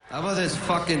How about this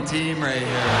fucking team right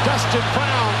here? Dustin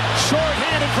Brown,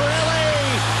 short-handed for LA.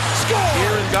 Score!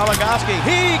 Here is Goligoski.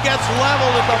 He gets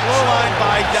leveled at the blue line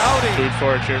by Doughty.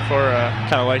 Cheered for,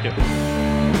 kind of like it.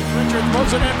 Richard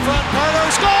throws it in front.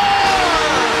 Carter scores!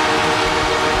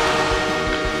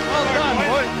 Well done,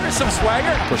 boy. There's some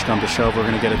swagger. Push come to shove, we're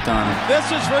going to get it done. This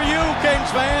is for you,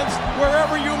 Kings fans,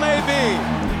 wherever you may be.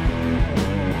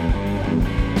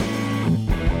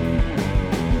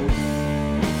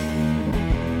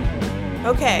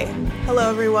 Okay,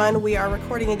 hello everyone. We are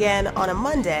recording again on a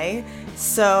Monday,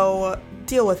 so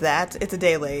deal with that. It's a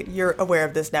day late. You're aware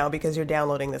of this now because you're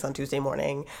downloading this on Tuesday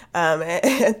morning.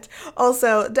 And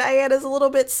also, Diana's a little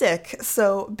bit sick,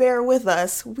 so bear with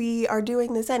us. We are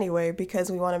doing this anyway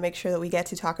because we want to make sure that we get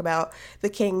to talk about the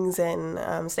Kings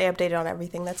and stay updated on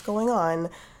everything that's going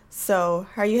on. So,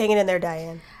 how are you hanging in there,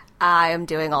 Diane? I am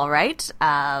doing all right.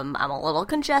 I'm a little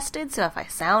congested, so if I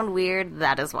sound weird,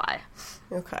 that is why.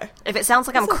 Okay. If it sounds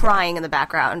like I'm crying in the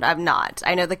background, I'm not.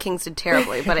 I know the Kings did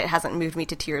terribly, but it hasn't moved me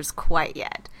to tears quite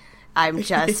yet. I'm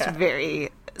just very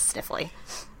sniffly.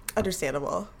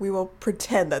 Understandable. We will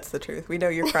pretend that's the truth. We know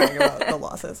you're crying about the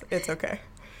losses. It's okay.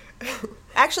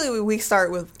 Actually, we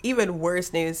start with even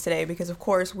worse news today because, of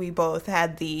course, we both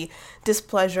had the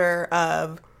displeasure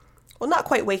of, well, not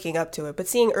quite waking up to it, but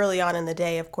seeing early on in the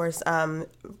day, of course, Slava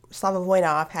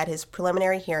Voinov had his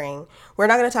preliminary hearing. We're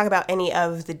not going to talk about any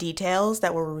of the details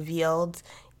that were revealed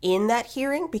in that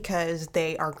hearing because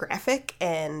they are graphic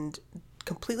and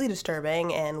completely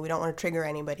disturbing, and we don't want to trigger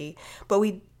anybody. But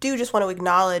we do just want to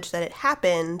acknowledge that it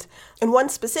happened. And one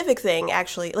specific thing,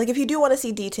 actually, like if you do want to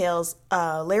see details,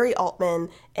 Larry Altman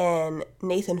and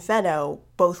Nathan Fenno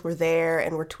both were there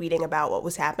and were tweeting about what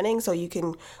was happening. So you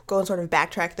can go and sort of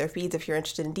backtrack their feeds if you're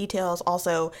interested in details.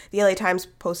 Also, the LA Times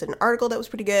posted an article that was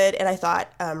pretty good. And I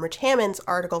thought Rich Hammond's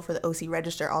article for the OC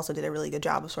Register also did a really good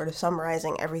job of sort of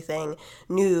summarizing everything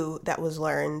new that was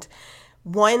learned.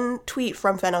 One tweet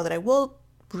from Fenno that I will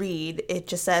read, it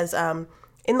just says,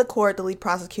 in the court, the lead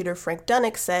prosecutor, Frank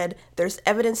Dunnick, said there's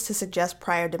evidence to suggest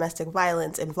prior domestic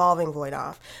violence involving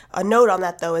Voinov. A note on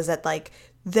that, though, is that,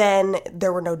 then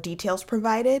there were no details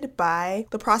provided by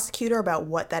the prosecutor about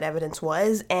what that evidence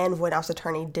was, and Voinov's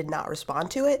attorney did not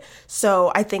respond to it.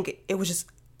 So I think it was just,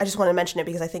 I just want to mention it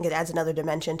because I think it adds another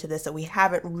dimension to this that we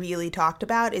haven't really talked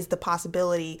about, is the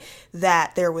possibility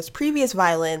that there was previous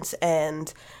violence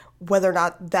and whether or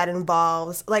not that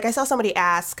involves, I saw somebody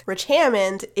ask Rich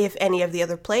Hammond if any of the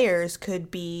other players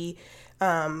could be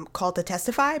called to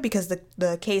testify because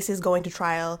the case is going to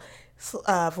trial.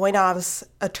 Voinov's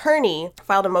attorney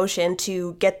filed a motion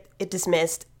to get it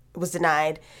dismissed. It was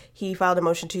denied. He filed a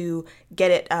motion to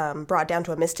get it brought down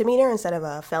to a misdemeanor instead of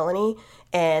a felony,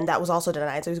 and that was also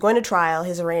denied. So he's going to trial.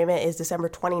 His arraignment is December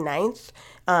 29th.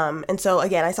 And so,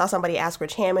 again, I saw somebody ask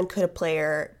Rich Hammond, could a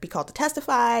player be called to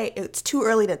testify? It's too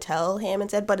early to tell,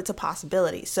 Hammond said, but it's a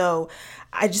possibility. So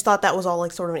I just thought that was all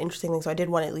sort of an interesting thing, so I did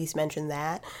want to at least mention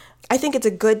that. I think it's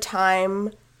a good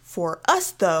time for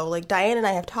us, though. Diane and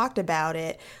I have talked about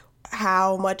it,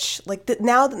 how much,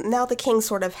 now the Kings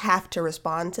sort of have to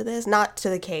respond to this, not to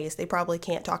the case. They probably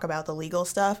can't talk about the legal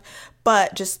stuff,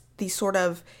 but just the sort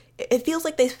of, it feels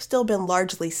like they've still been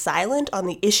largely silent on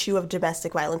the issue of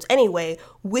domestic violence anyway,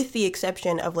 with the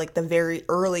exception of the very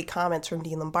early comments from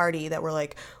Dean Lombardi that were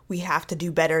we have to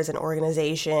do better as an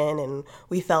organization and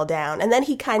we fell down. And then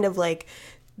he kind of I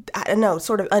don't know,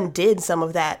 sort of undid some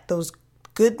of those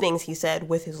good things he said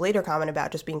with his later comment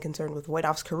about just being concerned with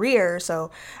Voinov's career.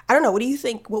 So I don't know. What do you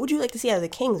think? What would you like to see out of the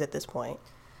Kings at this point?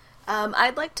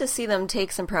 I'd like to see them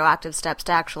take some proactive steps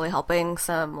to actually helping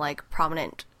some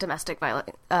prominent domestic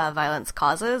violence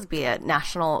causes, be it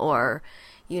national or,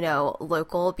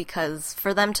 local, because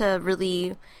for them to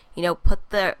really, put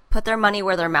their money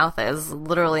where their mouth is,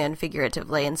 literally and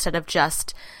figuratively, instead of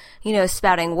just,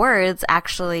 spouting words,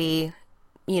 actually,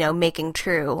 making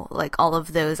true, all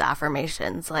of those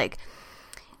affirmations.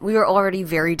 We were already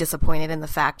very disappointed in the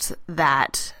fact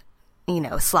that,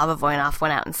 Slava Voinov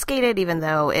went out and skated, even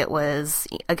though it was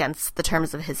against the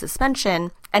terms of his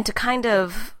suspension. And to kind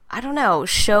of, I don't know,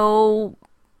 show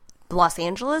Los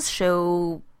Angeles,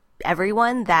 show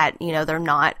everyone that, they're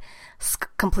not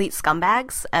complete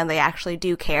scumbags and they actually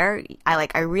do care.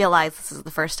 I realize this is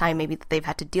the first time maybe that they've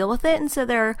had to deal with it, and so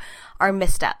there are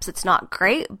missteps. It's not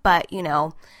great, but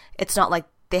it's not like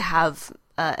they have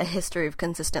a history of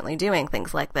consistently doing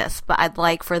things like this, but I'd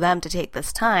like for them to take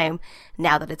this time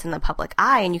now that it's in the public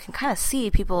eye and you can kind of see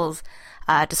people's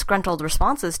disgruntled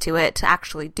responses to it to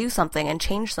actually do something and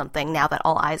change something now that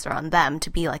all eyes are on them to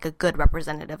be like a good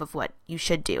representative of what you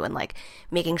should do and like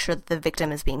making sure that the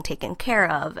victim is being taken care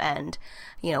of and,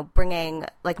 you know,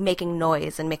 making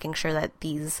noise and making sure that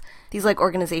these like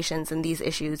organizations and these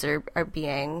issues are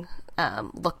being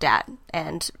looked at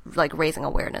and like raising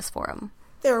awareness for them.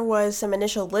 There was some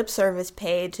initial lip service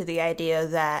paid to the idea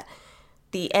that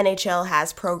the NHL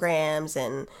has programs,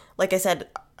 and like I said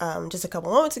just a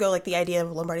couple moments ago, like the idea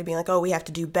of Lombardi being like, oh, we have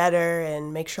to do better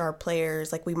and make sure our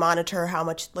players, like we monitor how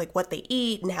much, like what they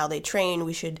eat and how they train.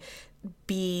 We should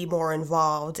be more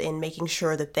involved in making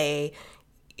sure that they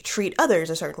treat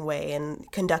others a certain way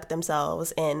and conduct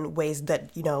themselves in ways that,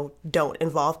 you know, don't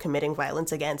involve committing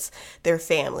violence against their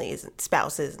families and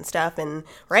spouses and stuff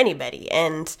or anybody.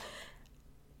 And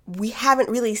we haven't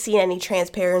really seen any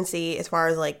transparency as far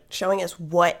as like showing us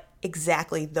what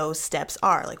exactly those steps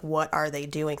are. Like, what are they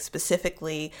doing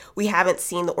specifically? We haven't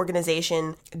seen the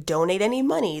organization donate any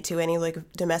money to any like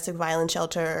domestic violence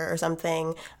shelter or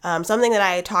something. Something that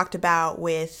I talked about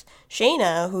with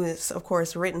Shayna, who's of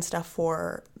course written stuff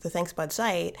for the Thanks Bud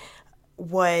site,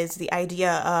 was the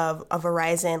idea of a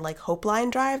Verizon like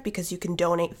Hopeline drive, because you can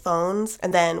donate phones,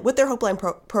 and then with their Hopeline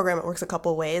program it works a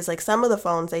couple ways. Like some of the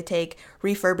phones they take,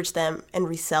 refurbish them and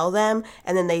resell them,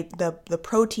 and then the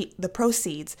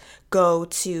proceeds go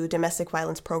to domestic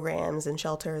violence programs and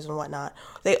shelters and whatnot.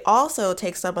 They also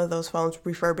take some of those phones,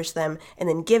 refurbish them, and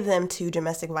then give them to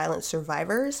domestic violence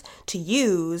survivors to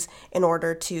use in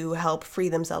order to help free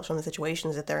themselves from the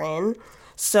situations that they're in.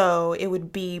 So it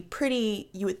would be pretty,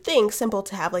 you would think, simple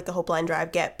to have like a Hopeline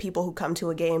drive, get people who come to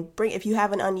a game, if you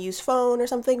have an unused phone or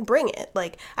something, bring it.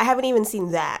 Like, I haven't even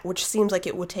seen that, which seems like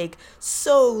it would take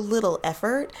so little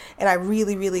effort. And I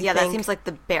really, really think... Yeah, that seems like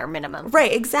the bare minimum.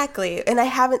 Right, exactly. And I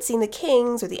haven't seen the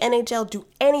Kings or the NHL do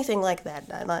anything like that.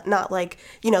 Not like,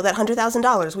 you know, that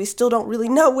 $100,000. We still don't really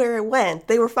know where it went.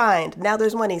 They were fined. Now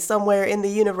there's money somewhere in the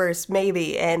universe,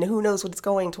 maybe, and who knows what it's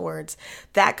going towards.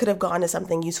 That could have gone to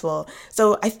something useful.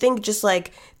 So I think just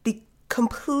like the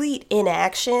complete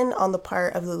inaction on the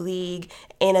part of the league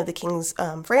and of the Kings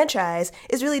franchise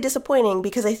is really disappointing,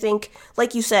 because I think,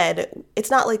 like you said,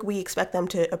 it's not like we expect them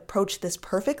to approach this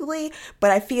perfectly,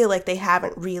 but I feel like they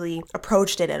haven't really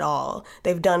approached it at all.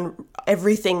 They've done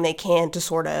everything they can to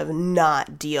sort of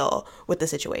not deal with the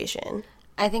situation.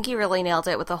 I think you really nailed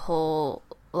it with the whole,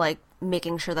 like,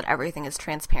 making sure that everything is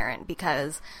transparent,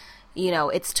 because, you know,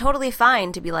 it's totally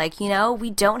fine to be like, you know, we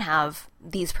don't have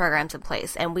these programs in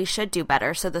place and we should do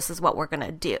better, so this is what we're going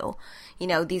to do. You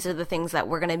know, these are the things that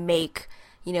we're going to make,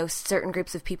 you know, certain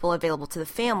groups of people available to the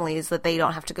families, that they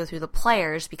don't have to go through the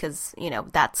players, because, you know,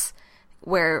 that's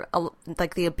where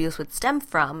like the abuse would stem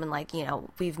from. And like, you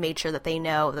know, we've made sure that they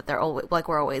know that they're always, like,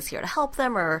 we're always here to help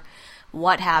them or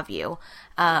what have you.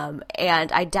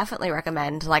 And I definitely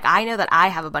recommend, like, I know that I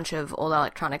have a bunch of old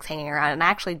electronics hanging around, and I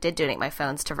actually did donate my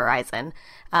phones to Verizon,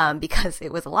 because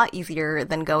it was a lot easier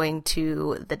than going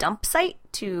to the dump site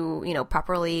to, you know,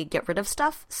 properly get rid of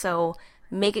stuff. So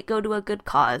make it go to a good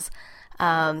cause.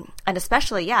 And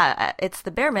especially, yeah, it's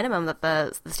the bare minimum that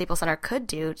the Staples Center could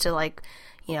do to, like,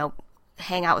 you know,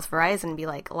 hang out with Verizon and be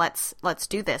like, let's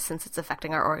do this, since it's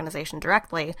affecting our organization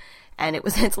directly. And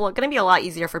it's going to be a lot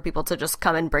easier for people to just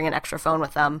come and bring an extra phone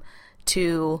with them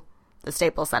to the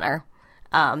Staples Center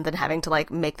than having to like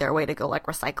make their way to go like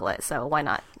recycle it. So why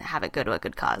not have it go to a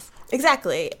good cause?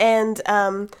 Exactly. And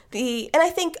and I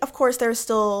think, of course, there's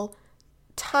still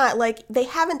time, like, they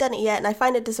haven't done it yet, and I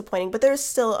find it disappointing, but there's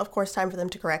still, of course, time for them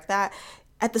to correct that.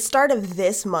 At the start of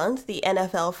this month, the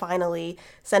NFL finally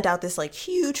sent out this like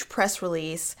huge press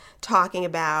release talking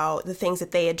about the things that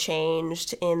they had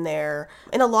changed in a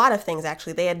lot of things,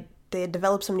 actually. They had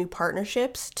developed some new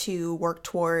partnerships to work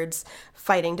towards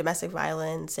fighting domestic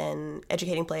violence and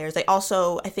educating players. They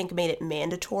also, I think, made it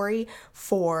mandatory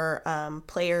for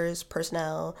players,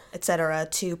 personnel, etc.,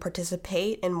 to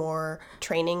participate in more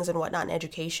trainings and whatnot in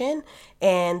education.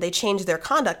 And they changed their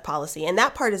conduct policy. And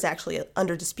that part is actually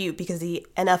under dispute, because the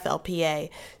NFLPA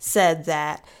said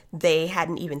that they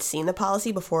hadn't even seen the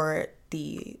policy before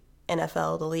the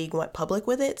NFL, the league, went public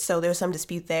with it. So there's some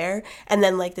dispute there. And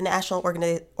then like the National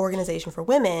Organization for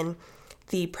Women,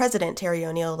 the president, Terry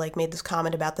O'Neill, like made this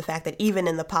comment about the fact that even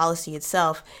in the policy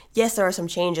itself, yes, there are some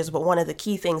changes, but one of the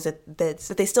key things that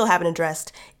they still haven't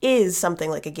addressed is something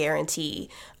like a guarantee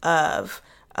of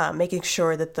making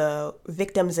sure that the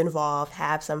victims involved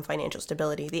have some financial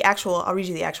stability. I'll read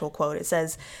you the actual quote. It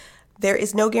says, There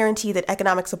is no guarantee that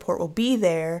economic support will be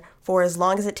there for as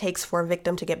long as it takes for a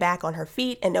victim to get back on her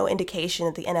feet, and no indication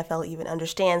that the NFL even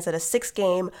understands that a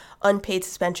 6-game unpaid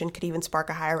suspension could even spark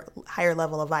a higher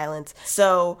level of violence.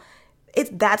 So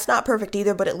that's not perfect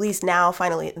either, but at least now,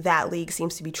 finally, that league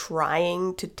seems to be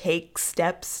trying to take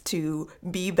steps to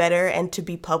be better and to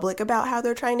be public about how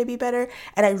they're trying to be better.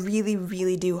 And I really,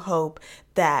 really do hope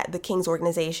that the Kings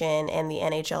organization and the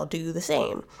NHL do the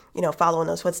same, follow in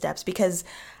those footsteps. Because,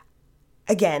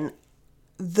 again,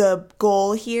 the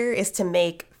goal here is to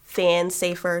make fans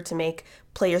safer, to make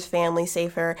players' families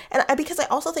safer. And because I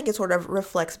also think it sort of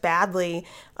reflects badly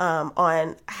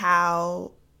on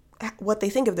what they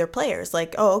think of their players.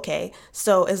 Like, oh, okay,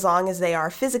 so as long as they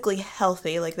are physically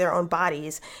healthy, like their own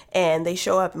bodies, and they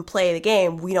show up and play the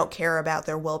game, we don't care about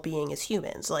their well-being as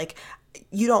humans. Like,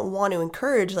 you don't want to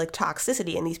encourage like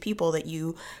toxicity in these people that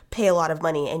you pay a lot of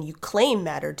money and you claim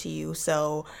matter to you,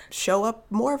 so show up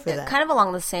more for that. Kind of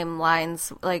along the same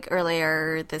lines, like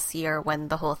earlier this year when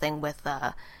the whole thing with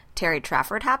Terry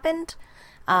Trafford happened.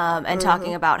 And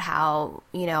talking about how,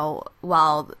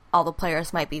 while all the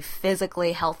players might be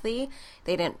physically healthy,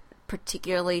 they didn't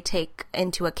particularly take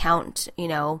into account,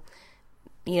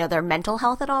 their mental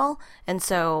health at all. And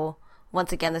so,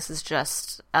 once again, this is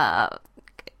just,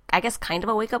 I guess, kind of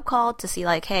a wake-up call to see,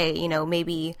 like, hey,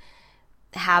 maybe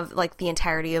have, like, the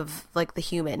entirety of, like, the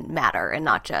human matter and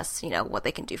not just, what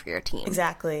they can do for your team.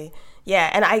 Exactly.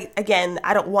 Yeah, and I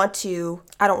don't want to,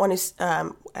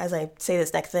 as I say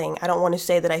this next thing, I don't want to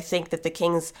say that I think that the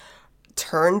Kings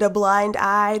turned a blind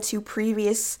eye to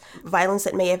previous violence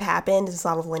that may have happened in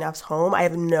Slava Volynov's home. I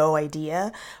have no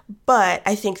idea. But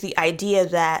I think the idea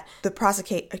that the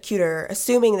prosecutor,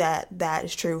 assuming that that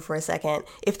is true for a second,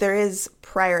 if there is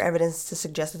prior evidence to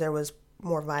suggest that there was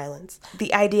more violence,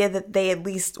 the idea that they at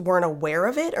least weren't aware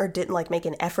of it or didn't like make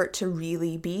an effort to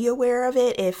really be aware of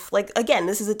it, if like, again,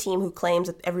 this is a team who claims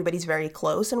that everybody's very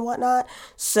close and whatnot,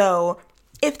 so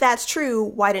if that's true,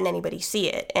 why didn't anybody see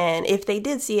it? And if they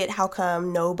did see it, how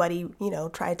come nobody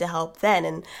tried to help then?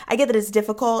 And I get that it's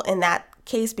difficult in that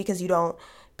case because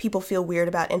people feel weird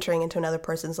about entering into another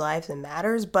person's life and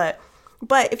matters, but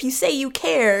if you say you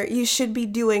care, you should be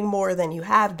doing more than you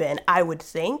have been, I would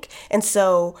think. And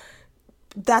so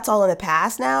that's all in the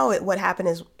past now. What happened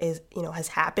is has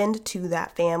happened to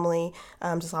that family,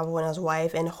 to Slava Volynov's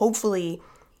wife, and hopefully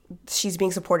she's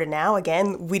being supported now.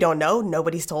 Again, we don't know.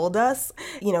 Nobody's told us.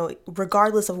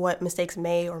 Regardless of what mistakes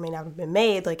may or may not have been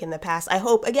made, like in the past, I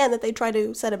hope, again, that they try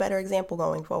to set a better example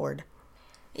going forward.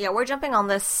 Yeah, we're jumping on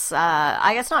this,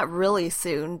 I guess not really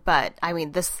soon, but I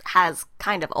mean, this has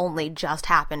kind of only just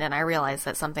happened, and I realize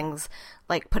that something's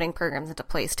like putting programs into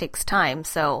place takes time,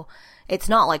 so it's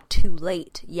not like too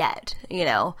late yet,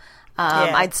 Yeah.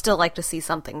 I'd still like to see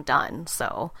something done.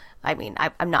 So, I mean,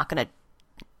 I'm not going to,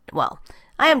 well,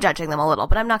 I am judging them a little,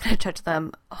 but I'm not going to judge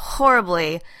them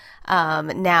horribly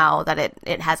now that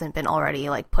it hasn't been already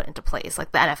like put into place.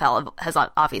 Like the NFL has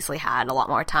obviously had a lot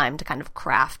more time to kind of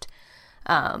craft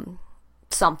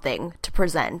something to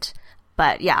present.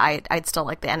 But yeah, I'd still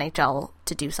like the NHL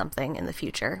to do something in the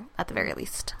future at the very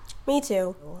least. Me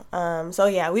too. So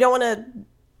yeah, we don't want to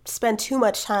spend too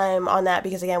much time on that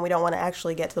because, again, we don't want to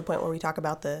actually get to the point where we talk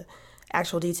about the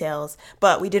actual details,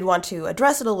 but we did want to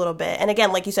address it a little bit. And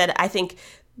again, like you said, I think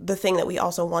the thing that we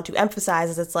also want to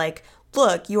emphasize is it's like,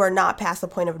 look, you are not past the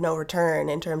point of no return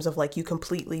in terms of like you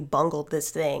completely bungled this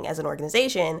thing as an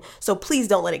organization, so please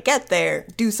don't let it get there.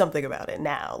 Do something about it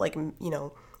now. Like,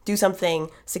 do something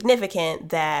significant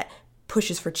that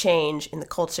pushes for change in the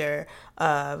culture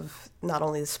of not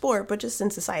only the sport, but just in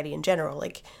society in general.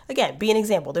 Like, again, be an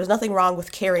example. There's nothing wrong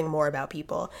with caring more about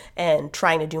people and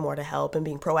trying to do more to help and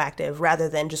being proactive rather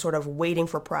than just sort of waiting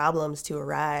for problems to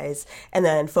arise and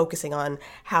then focusing on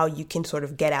how you can sort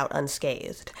of get out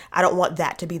unscathed. I don't want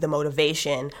that to be the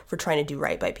motivation for trying to do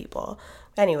right by people.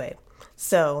 Anyway,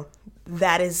 so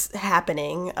that is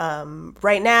happening.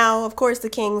 Right now, of course, the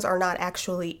Kings are not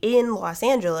actually in Los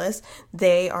Angeles.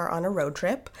 They are on a road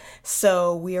trip.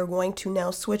 So we are going to now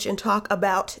switch and talk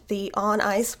about the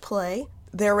on-ice play.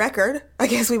 Their record, I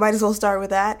guess we might as well start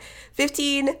with that.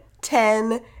 15,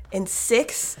 10, and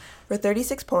 6 for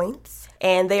 36 points.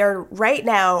 And they are right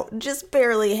now just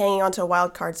barely hanging on to a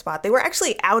wild card spot. They were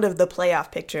actually out of the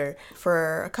playoff picture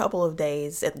for a couple of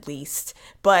days at least,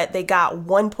 but they got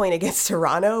 1 point against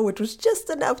Toronto, which was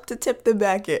just enough to tip them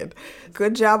back in.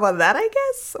 Good job on that, I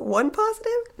guess. One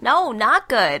positive? No, not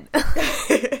good.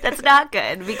 That's not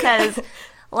good because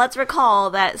let's recall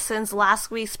that since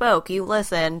last we spoke, you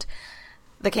listened,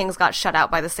 the Kings got shut out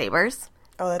by the Sabres.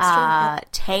 Oh, that's true.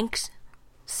 Tanked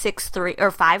 6-3 or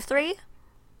 5-3?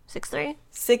 6-3?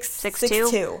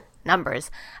 6-2.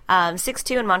 numbers.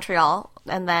 6-2 in Montreal,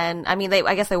 and then, I mean,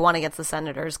 I guess they won against the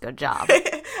Senators. Good job.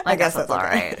 I guess that's all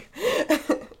okay.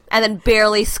 right. And then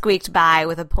barely squeaked by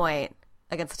with a point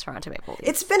against the Toronto Maple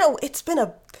Leafs. It's been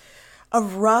a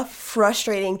rough,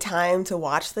 frustrating time to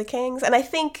watch the Kings, and I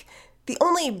think the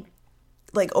only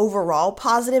overall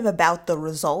positive about the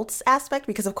results aspect,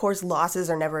 because of course losses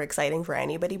are never exciting for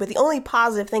anybody, but the only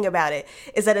positive thing about it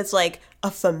is that it's like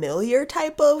a familiar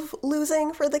type of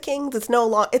losing for the Kings. It's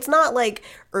not like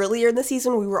earlier in the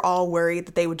season we were all worried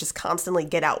that they would just constantly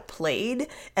get outplayed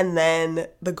and then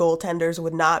the goaltenders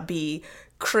would not be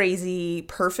crazy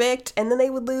perfect and then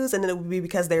they would lose and then it would be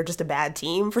because they're just a bad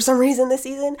team for some reason this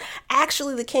season.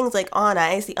 Actually, the Kings, on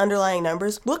ice, the underlying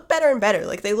numbers look better and better.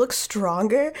 They look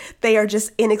stronger. They are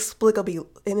just inexplicably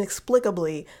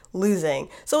losing.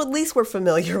 So at least we're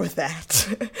familiar with that.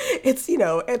 It's,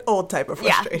 an old type of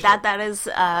frustration. Yeah, that is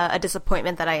a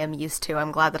disappointment that I am used to.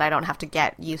 I'm glad that I don't have to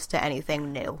get used to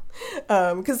anything new.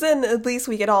 Because then at least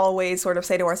we can always sort of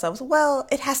say to ourselves, well,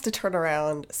 it has to turn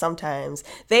around sometimes.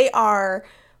 They are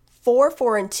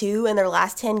 4-4-2 in their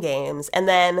last 10 games, and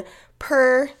then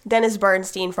per Dennis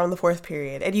Bernstein from the fourth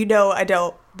period, and I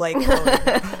don't like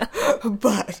him,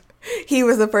 but he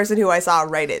was the person who I saw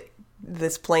write it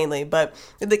this plainly, but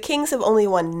the Kings have only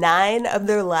won 9 of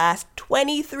their last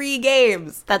 23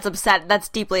 games. That's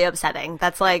deeply upsetting.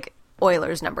 That's like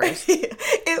Oilers numbers.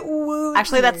 It wounds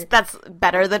Actually, me. that's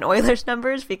better than Oilers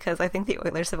numbers because I think the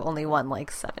Oilers have only won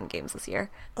 7 games this year.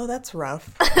 Oh, that's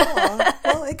rough. Aw,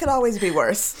 well, it could always be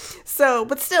worse. So,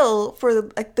 but still, for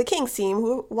the Kings team,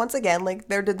 who once again,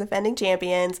 they're the defending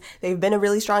champions, they've been a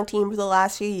really strong team for the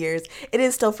last few years. It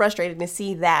is still frustrating to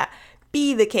see that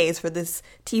be the case for this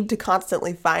team to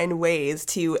constantly find ways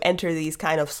to enter these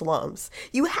kind of slumps.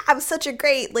 You have such a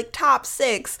great top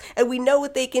 6, and we know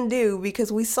what they can do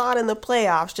because we saw it in the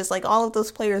playoffs, just all of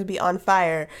those players be on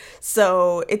fire.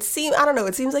 So it seems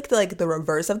like the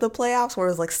reverse of the playoffs, where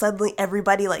it was suddenly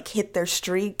everybody hit their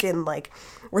streak and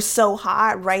we're so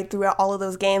hot right throughout all of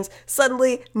those games.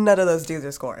 Suddenly, none of those dudes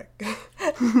are scoring.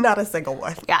 Not a single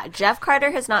one. Yeah, Jeff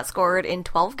Carter has not scored in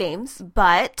 12 games,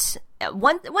 but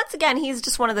once again, he's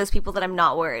just one of those people that I'm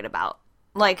not worried about.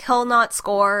 He'll not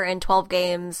score in 12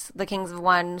 games. The Kings have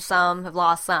won some, have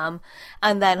lost some,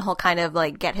 and then he'll kind of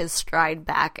get his stride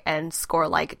back and score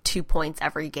 2 points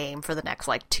every game for the next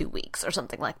 2 weeks or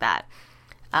something like that.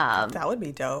 That would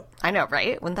be dope. I know,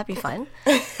 right? Wouldn't that be fun?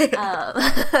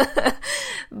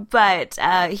 But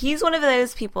he's one of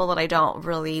those people that I don't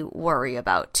really worry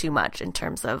about too much in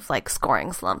terms of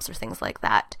scoring slumps or things like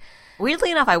that.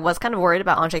 Weirdly enough, I was kind of worried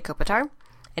about Anze Kopitar.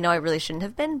 I know I really shouldn't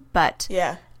have been, but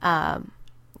yeah,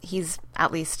 he's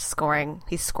at least scoring.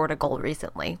 He's scored a goal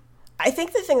recently. I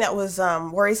think the thing that was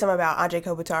worrisome about Anze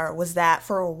Kopitar was that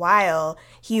for a while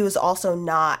he was also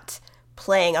not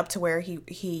playing up to where he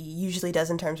usually does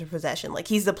in terms of possession.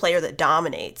 He's the player that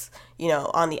dominates,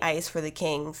 on the ice for the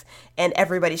Kings, and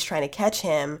everybody's trying to catch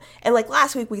him. And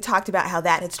last week we talked about how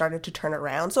that had started to turn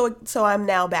around. So I'm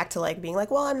now back to being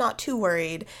well, I'm not too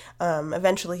worried.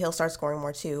 Eventually he'll start scoring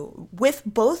more too. With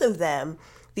both of them,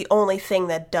 the only thing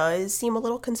that does seem a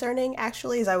little concerning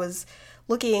actually is I was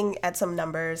looking at some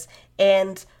numbers,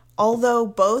 and although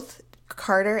both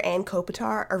Carter and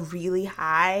Kopitar are really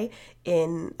high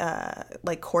in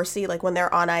Corsi, when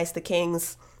they're on ice, the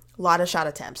Kings, a lot of shot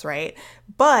attempts, right?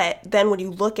 But then when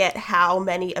you look at how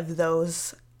many of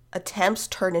those attempts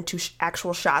turn into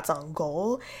actual shots on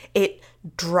goal, it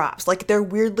drops. They're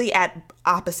weirdly at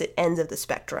opposite ends of the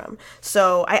spectrum.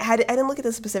 So I didn't look at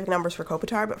the specific numbers for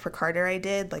Kopitar, but for Carter I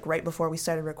did, right before we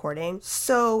started recording.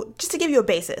 So just to give you a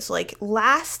basis,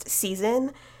 last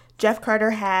season, Jeff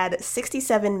Carter had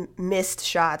 67 missed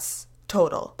shots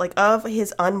total. Of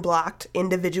his unblocked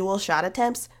individual shot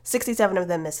attempts, 67 of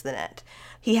them missed the net.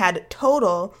 He had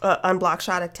total unblocked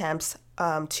shot attempts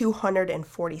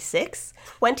 246.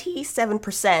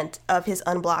 27% of his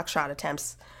unblocked shot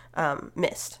attempts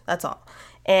missed. That's all.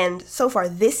 And so far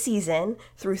this season,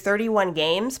 through 31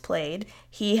 games played,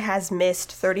 he has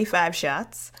missed 35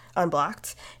 shots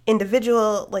unblocked.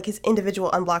 His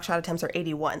individual unblocked shot attempts are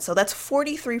 81. So that's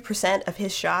 43% of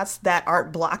his shots that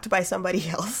aren't blocked by somebody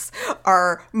else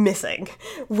are missing,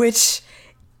 which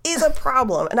is a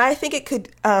problem. And I think it could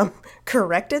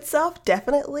correct itself,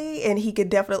 definitely. And he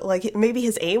could definitely, maybe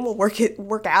his aim will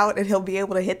work out and he'll be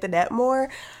able to hit the net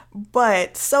more.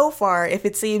 But so far, if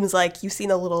it seems like you've seen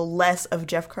a little less of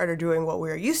Jeff Carter doing what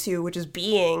we're used to, which is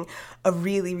being a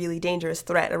really, really dangerous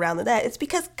threat around the net, it's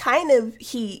because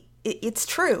it's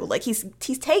true. He's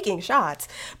taking shots,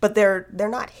 but they're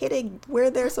not hitting where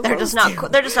they're supposed to.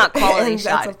 They're just not quality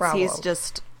shots. He's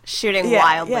just shooting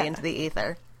wildly into the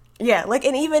ether. Yeah, like,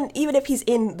 and even if he's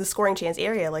in the scoring chance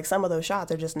area, like, some of those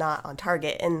shots are just not on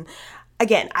target. And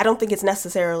again, I don't think it's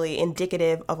necessarily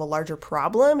indicative of a larger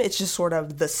problem. It's just sort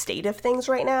of the state of things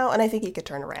right now. And I think he could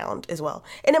turn around as well.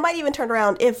 And it might even turn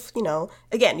around if,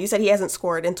 again, you said he hasn't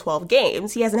scored in 12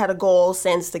 games. He hasn't had a goal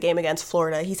since the game against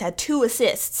Florida. He's had 2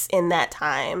 assists in that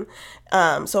time.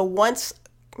 So once,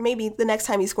 maybe the next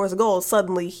time he scores a goal,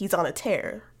 suddenly he's on a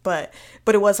tear. But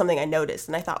it was something I noticed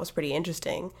and I thought was pretty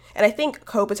interesting. And I think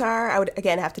Kopitar, I would,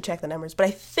 again, have to check the numbers, but I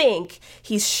think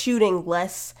he's shooting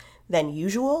less than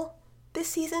usual this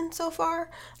season so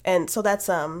far. And so that's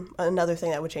another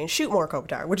thing that would change. Shoot more,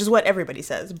 Kopitar, which is what everybody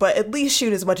says, but at least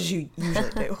shoot as much as you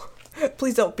usually do.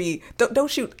 Please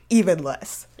don't shoot even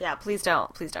less. Yeah, please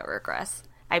don't regress.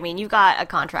 I mean, you got a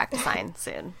contract to sign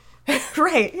soon.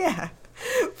 Right, yeah.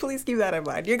 Please keep that in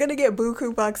mind. You're going to get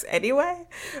buku bucks anyway,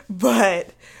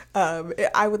 but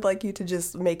I would like you to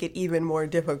just make it even more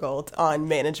difficult on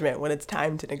management when it's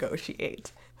time to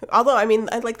negotiate. Although, I mean,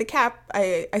 I like the cap,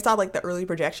 I saw like the early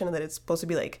projection that it's supposed to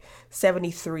be like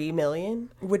 73 million,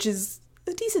 which is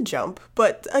a decent jump.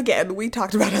 But again, we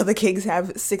talked about how the Kings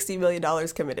have $60 million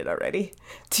committed already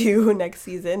to next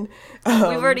season. We've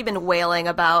already been wailing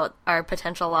about our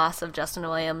potential loss of Justin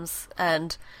Williams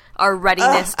and our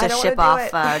readiness to ship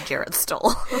off Jarrett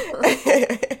Stoll.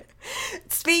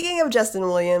 Speaking of Justin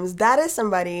Williams, that is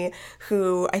somebody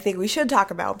who I think we should talk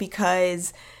about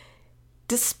because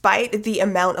despite the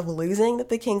amount of losing that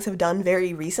the Kings have done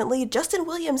very recently, Justin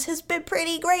Williams has been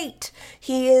pretty great.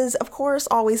 He is, of course,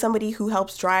 always somebody who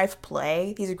helps drive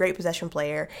play. He's a great possession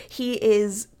player. He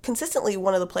is consistently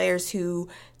one of the players who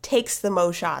takes the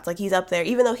most shots. Like, he's up there,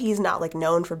 even though he's not, like,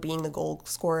 known for being the goal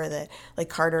scorer that, like,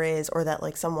 Carter is or that,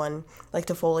 like, someone like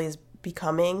Toffoli is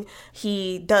becoming.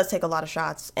 He does take a lot of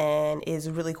shots and is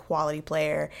a really quality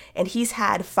player. And he's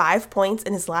had 5 points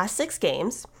in his last 6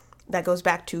 games. That goes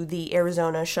back to the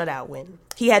Arizona shutout win.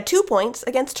 He had 2 points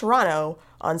against Toronto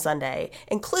on Sunday,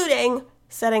 including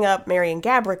setting up Marian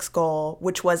Gabourik's goal,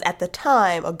 which was at the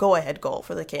time a go-ahead goal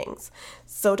for the Kings.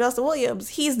 So Justin Williams,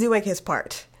 he's doing his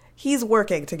part. He's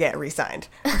working to get re-signed.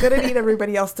 I'm going to need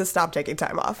everybody else to stop taking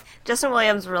time off. Justin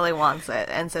Williams really wants it,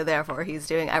 and so therefore he's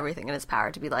doing everything in his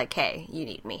power to be like, hey, you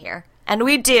need me here. And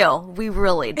we do. We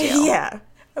really do. Yeah.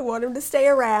 I want him to stay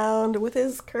around with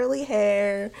his curly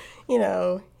hair.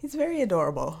 He's very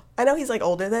adorable. I know he's, like,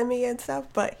 older than me and stuff,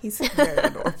 but he's very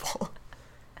adorable.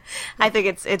 I think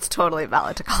it's totally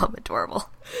valid to call him adorable.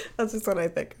 That's just what I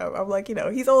think of. I'm like,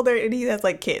 he's older and he has,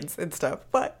 like, kids and stuff,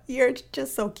 but you're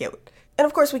just so cute. And,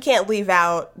 of course, we can't leave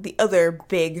out the other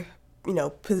big,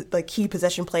 key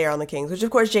possession player on the Kings, which,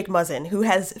 of course, Jake Muzzin, who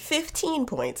has 15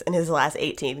 points in his last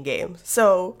 18 games.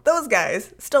 So those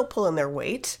guys still pulling their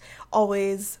weight.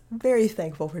 Always very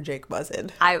thankful for Jake Muzzin.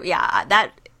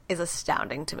 That is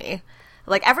astounding to me.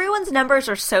 Like, everyone's numbers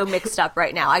are so mixed up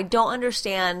right now. I don't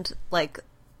understand, like,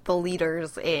 the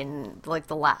leaders in, like,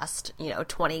 the last,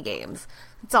 20 games.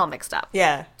 It's all mixed up.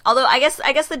 Yeah. Although I guess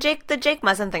the Jake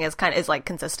Muzzin thing is like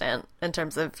consistent in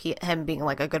terms of him being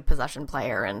like a good possession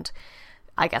player, and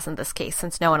I guess in this case,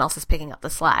 since no one else is picking up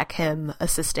the slack, him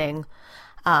assisting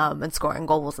and scoring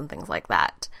goals and things like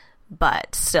that.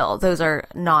 But still, those are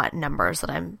not numbers that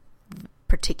I'm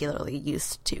particularly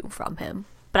used to from him.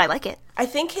 But I like it. I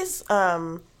think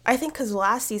because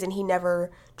last season he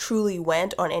never truly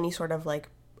went on any sort of like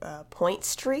point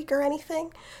streak or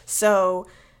anything. So.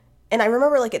 And I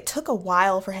remember, like, it took a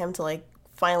while for him to, like,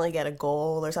 finally get a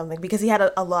goal or something, because he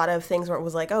had a lot of things where it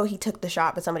was like, oh, he took the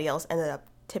shot, but somebody else ended up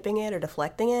tipping it or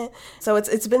deflecting it. So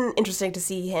it's been interesting to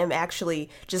see him actually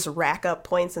just rack up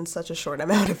points in such a short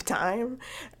amount of time.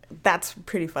 That's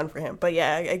pretty fun for him. But,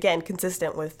 yeah, again,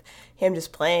 consistent with him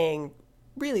just playing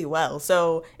really well.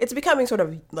 So it's becoming sort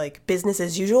of like business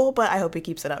as usual, but I hope he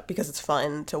keeps it up because it's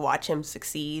fun to watch him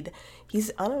succeed. He's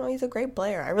a great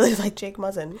player. I really like Jake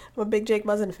Muzzin. I'm a big Jake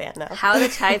Muzzin fan now. How the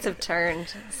tides have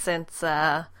turned since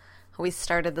we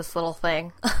started this little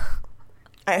thing.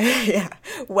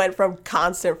 Went from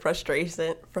constant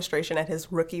frustration at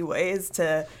his rookie ways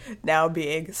to now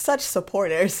being such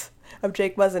supporters of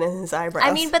Jake Muzzin and his eyebrows.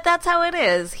 I mean, but that's how it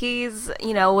is. He's,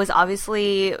 was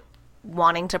obviously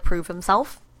wanting to prove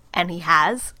himself, and he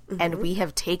has, and we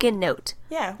have taken note.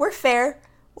 Yeah, we're fair.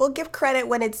 We'll give credit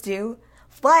when it's due.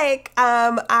 Like,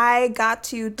 I got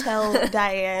to tell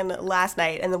Diane last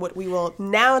night, and what we will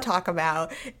now talk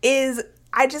about is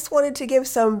I just wanted to give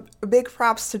some big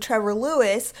props to Trevor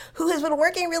Lewis, who has been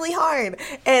working really hard.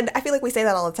 And I feel like we say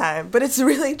that all the time, but it's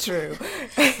really true.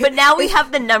 But now we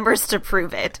have the numbers to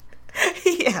prove it.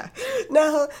 Yeah.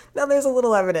 Now there's a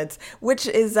little evidence, which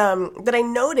is that I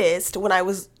noticed when I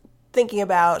was thinking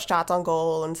about shots on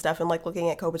goal and stuff and like looking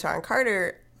at Kopitar and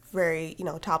Carter very,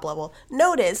 top level,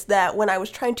 noticed that when I was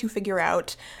trying to figure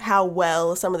out how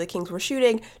well some of the Kings were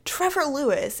shooting, Trevor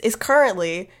Lewis is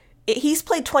currently, he's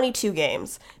played 22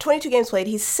 games. 22 games played.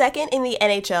 He's second in the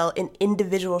NHL in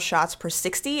individual shots per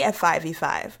 60 at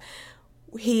 5v5.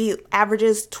 He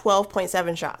averages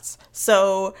 12.7 shots.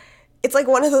 So it's like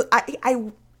one of those,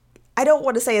 I don't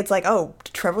want to say it's like, oh,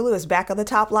 Trevor Lewis back on the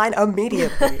top line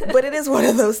immediately. But it is one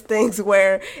of those things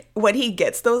where when he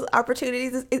gets those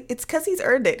opportunities, it's because he's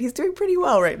earned it. He's doing pretty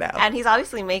well right now. And he's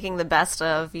obviously making the best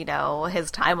of,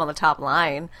 his time on the top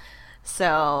line.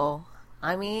 So,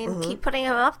 keep putting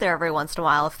him up there every once in a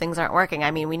while if things aren't working.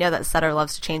 We know that Sutter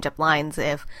loves to change up lines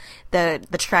if the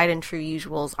tried and true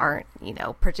usuals aren't,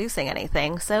 producing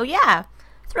anything. So, yeah.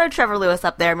 Throw Trevor Lewis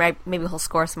up there. Maybe he'll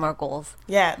score some more goals.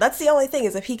 Yeah, that's the only thing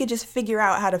is if he could just figure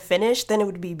out how to finish, then it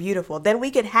would be beautiful. Then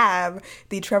we could have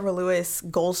the Trevor Lewis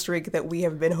goal streak that we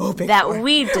have been hoping that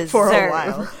we deserve, for a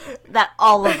while. That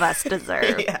all of us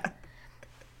deserve. Yeah.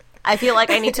 I feel like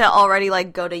I need to already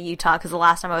go to Utah because the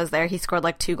last time I was there, he scored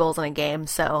 2 goals in a game.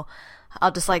 So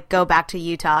I'll just go back to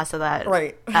Utah so that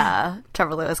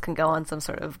Trevor Lewis can go on some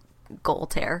sort of goal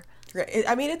tear.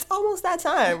 It's almost that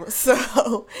time,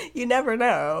 so you never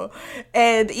know.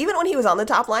 And even when he was on the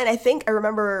top line, I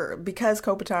remember because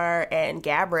Kopitar and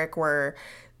Gaborik were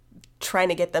trying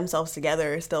to get themselves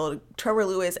together still, Trevor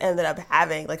Lewis ended up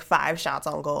having 5 shots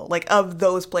on goal. Of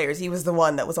those players, he was the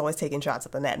one that was always taking shots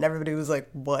at the net, and everybody was like,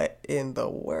 what in the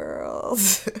world?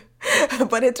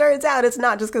 But it turns out it's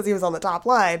not just because he was on the top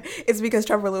line. It's because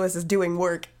Trevor Lewis is doing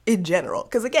work in general.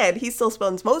 Because again, he still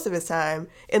spends most of his time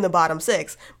in the bottom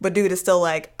 6, but dude is still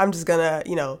I'm just gonna,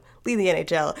 lead the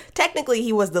NHL. Technically,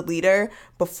 he was the leader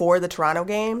before the Toronto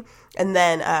game, and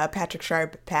then Patrick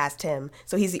Sharp passed him.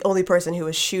 So he's the only person who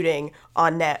is shooting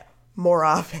on net more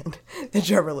often than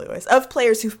Trevor Lewis. Of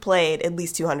players who've played at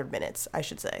least 200 minutes, I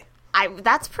should say.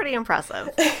 That's pretty impressive.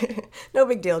 No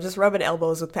big deal. Just rubbing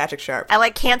elbows with Patrick Sharp. I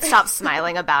can't stop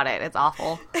smiling about it. It's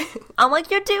awful. I'm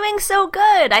you're doing so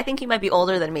good. I think he might be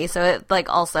older than me, so it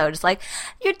also just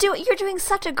you're doing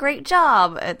such a great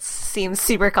job. It seems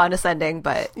super condescending,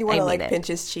 but you want to pinch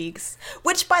his cheeks.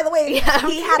 Which, by the way, he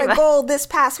had a goal this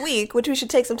past week, which we should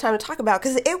take some time to talk about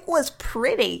because it was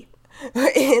pretty.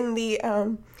 In the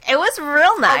it was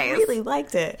real nice. I really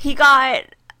liked it. He got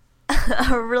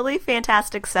a really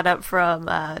fantastic setup from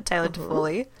Tyler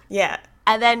Toffoli. Yeah.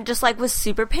 And then just was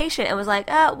super patient and was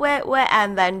wet,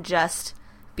 and then just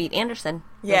beat Anderson.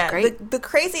 Yeah. Great. The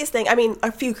craziest thing,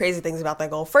 a few crazy things about that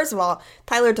goal. First of all,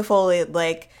 Tyler Toffoli,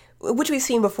 which we've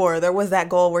seen before, there was that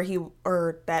goal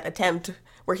that attempt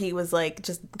where he was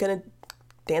just gonna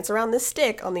dance around this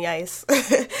stick on the ice,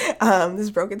 this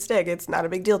broken stick. It's not a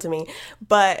big deal to me.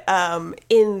 But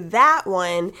in that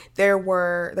one, there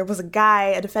was a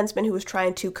defenseman who was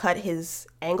trying to cut his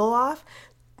angle off,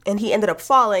 and he ended up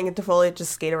falling, and Toffoli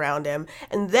just skated around him.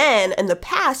 And then in the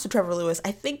pass to Trevor Lewis,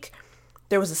 I think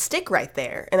there was a stick right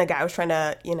there, and a guy was trying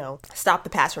to, stop the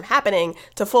pass from happening.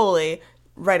 Toffoli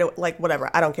whatever,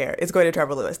 I don't care. It's going to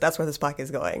Trevor Lewis. That's where this puck is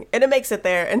going. And it makes it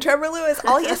there. And Trevor Lewis,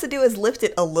 all he has to do is lift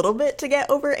it a little bit to get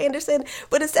over Anderson.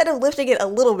 But instead of lifting it a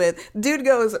little bit, dude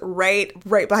goes right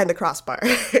behind the crossbar.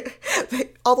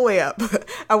 All the way up.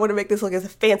 I want to make this look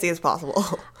as fancy as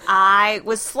possible. I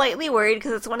was slightly worried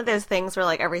because it's one of those things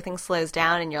where everything slows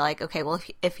down and you're okay, well,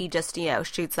 if he just,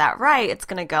 shoots that right, it's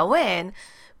going to go in.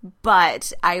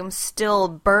 But I'm still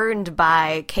burned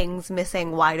by King's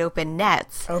missing wide open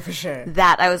nets. Oh, for sure.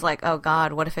 That I was oh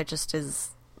God, what if it just is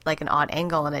an odd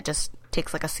angle and it just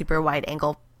takes a super wide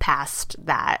angle past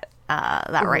that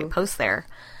right post there.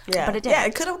 Yeah, but it did. Yeah,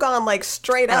 it could have gone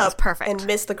straight up perfect and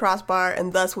missed the crossbar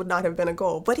and thus would not have been a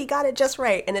goal. But he got it just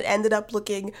right and it ended up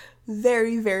looking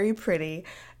very, very pretty.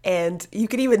 And you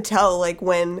could even tell,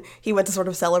 when he went to sort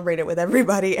of celebrate it with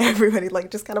everybody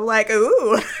just kind of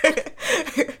ooh,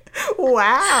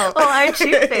 wow. Well, aren't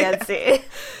you fancy?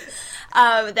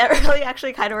 That really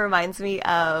actually kind of reminds me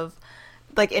of,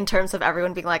 in terms of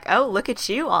everyone being oh, look at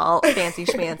you all fancy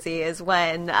schmancy, is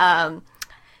when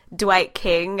Dwight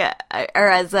King, or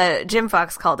as Jim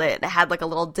Fox called it, had a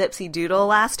little dipsy doodle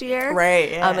last year.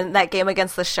 Right, yeah. In that game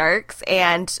against the Sharks,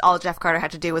 and all Jeff Carter had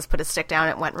to do was put his stick down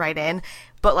and it went right in.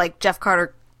 But, Jeff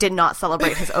Carter did not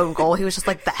celebrate his own goal. He was just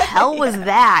the hell was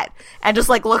that? And just,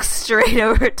 looked straight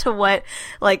over to what,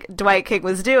 Dwight King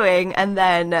was doing. And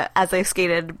then, as they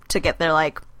skated to get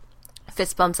their,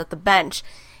 fist bumps at the bench,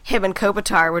 him and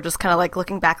Kopitar were just kind of,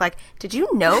 looking back did you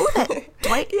know that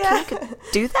Dwight King could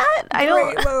do that? I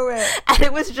don't... Great moment. And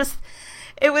it was just...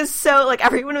 It was so, like,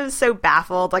 everyone was so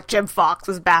baffled. Like, Jim Fox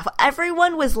was baffled.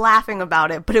 Everyone was laughing about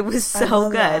it, but it was so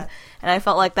good. That. And I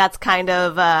felt like that's kind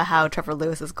of how Trevor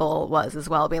Lewis's goal was as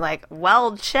well, being like,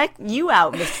 well, check you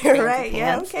out, Mr. Right,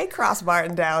 yeah, okay, cross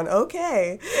Martin down,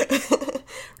 okay.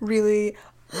 Really,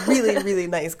 really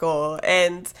nice goal.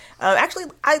 And actually,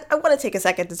 I want to take a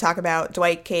second to talk about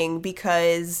Dwight King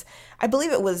because I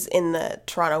believe it was in the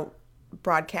Toronto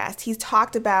broadcast. He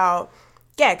talked about,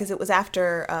 yeah, because it was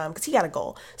after, because he got a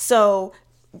goal. So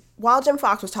while Jim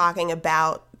Fox was talking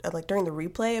about, like during the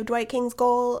replay of Dwight King's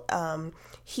goal,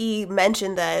 he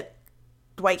mentioned that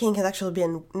Dwight King has actually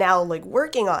been now like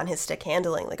working on his stick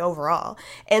handling, like overall.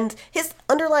 And his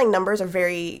underlying numbers are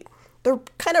they're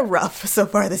kind of rough so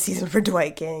far this season for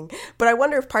Dwight King. But I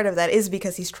wonder if part of that is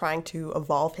because he's trying to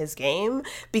evolve his game.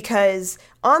 Because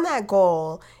on that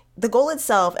goal, the goal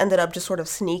itself ended up just sort of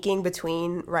sneaking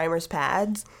between Reimer's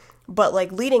pads. But,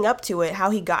 like, leading up to it,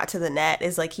 how he got to the net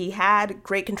is, like, he had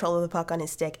great control of the puck on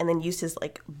his stick and then used his,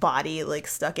 like, body, like,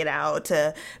 stuck it out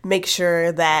to make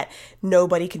sure that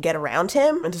nobody could get around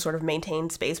him and to sort of maintain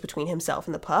space between himself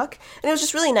and the puck. And it was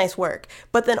just really nice work.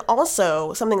 But then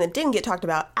also, something that didn't get talked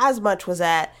about as much was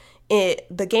that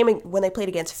the game when they played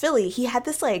against Philly, he had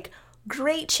this, like,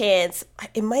 great chance.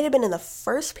 It might have been in the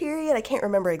first period. I can't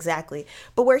remember exactly.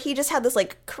 But where he just had this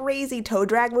like crazy toe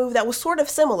drag move that was sort of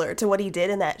similar to what he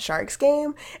did in that Sharks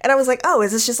game. And I was like, oh,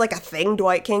 is this just like a thing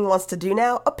Dwight King wants to do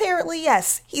now? Apparently,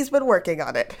 yes. He's been working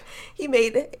on it. He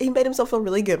made himself feel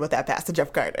really good with that pass to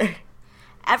Jeff Carter.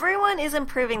 Everyone is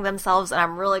improving themselves, and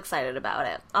I'm really excited about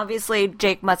it. Obviously,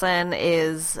 Jake Muzzin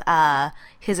is,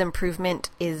 his improvement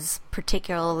is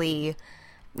particularly,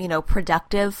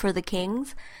 productive for the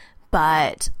Kings.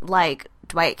 But, like,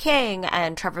 Dwight King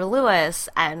and Trevor Lewis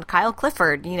and Kyle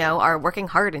Clifford, are working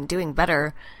hard and doing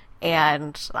better.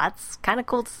 And that's kind of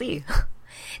cool to see.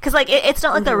 Because, like, it's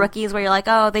not like the rookies where you're like,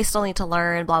 oh, they still need to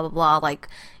learn, blah, blah, blah. Like,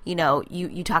 you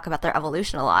talk about their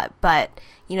evolution a lot. But,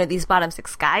 these bottom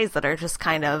six guys that are just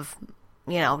kind of,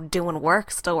 doing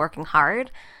work, still working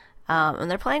hard.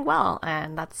 And they're playing well.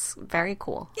 And that's very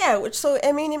cool. Yeah,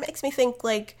 it makes me think,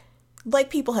 like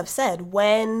people have said,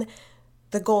 when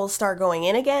the goals start going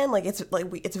in again,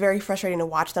 it's very frustrating to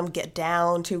watch them get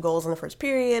down 2 goals in the first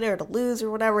period or to lose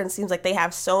or whatever, and it seems like they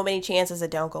have so many chances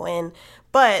that don't go in.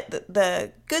 But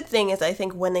the good thing is, I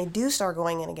think when they do start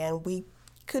going in again, we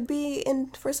could be in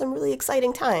for some really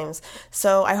exciting times.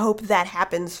 So I hope that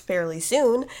happens fairly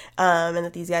soon, and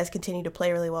that these guys continue to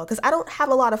play really well, because I don't have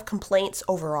a lot of complaints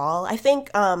overall. I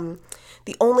think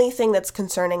the only thing that's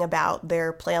concerning about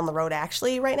their play on the road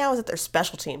actually right now is that their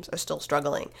special teams are still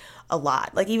struggling a lot.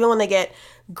 Like, even when they get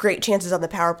great chances on the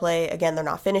power play, again, they're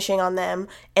not finishing on them.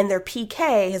 And their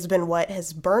PK has been what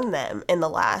has burned them in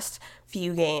the last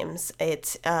few games.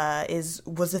 It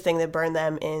was the thing that burned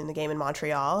them in the game in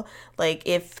Montreal. Like,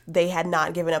 if they had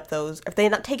not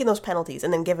taken those penalties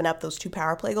and then given up those 2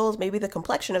 power play goals, maybe the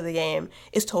complexion of the game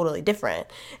is totally different.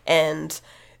 And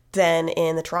then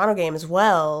in the Toronto game as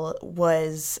well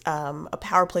was a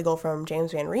power play goal from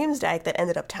James Van Riemsdyk that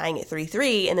ended up tying it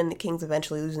 3-3, and then the Kings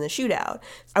eventually losing the shootout.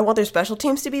 I want their special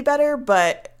teams to be better,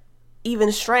 but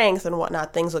even strength and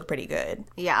whatnot, things look pretty good.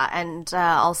 Yeah, and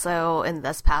also in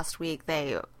this past week,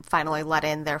 they finally let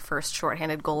in their first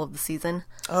shorthanded goal of the season.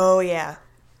 Oh, yeah.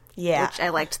 Yeah. Which I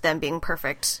liked them being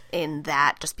perfect in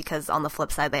that, just because on the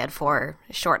flip side, they had 4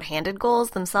 shorthanded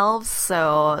goals themselves,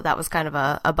 so that was kind of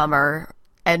a bummer.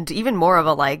 And even more of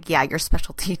a, your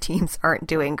specialty teams aren't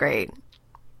doing great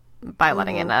by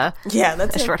letting in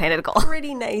that's a shorthanded goal.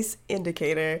 Pretty nice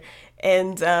indicator.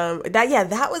 And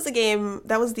that was the game,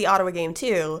 that was the Ottawa game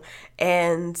too.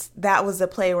 And that was a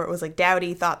play where it was like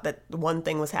Doughty thought that one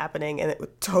thing was happening, and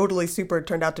it totally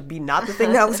turned out to be not the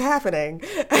thing that was happening.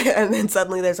 And then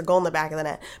suddenly there's a goal in the back of the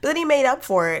net. But then he made up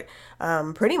for it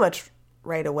pretty much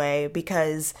right away,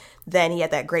 because then he had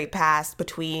that great pass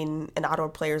between an Ottawa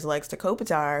player's legs to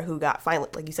Kopitar, who finally,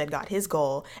 like you said, got his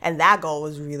goal, and that goal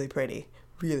was really pretty.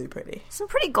 Some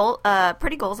pretty goals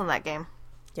in that game.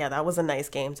 Yeah, that was a nice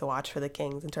game to watch for the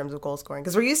Kings in terms of goal scoring,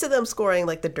 because we're used to them scoring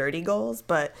like the dirty goals,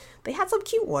 but they had some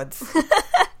cute ones.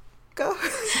 Go.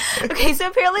 Okay, so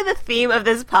apparently the theme of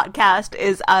this podcast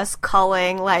is us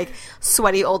calling like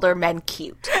sweaty older men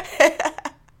cute.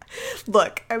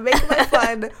 Look, I'm making my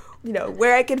fun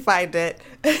where I can find it.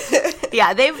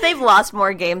 Yeah, they've lost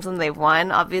more games than they've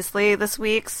won, obviously, this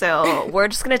week, so we're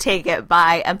just going to take it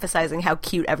by emphasizing how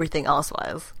cute everything else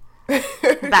was.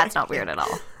 That's not weird at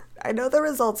all. I know the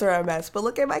results are a mess, but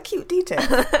look at my cute details.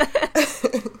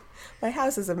 My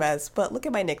house is a mess, but look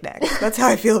at my knickknacks. That's how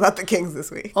I feel about the Kings this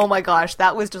week. Oh my gosh,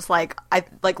 that was just like, I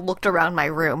like looked around my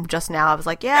room just now. I was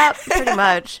like, yeah, pretty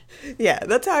much. Yeah,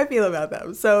 that's how I feel about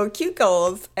them. So cute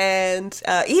goals, and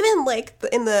even like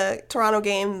in the Toronto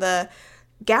game, the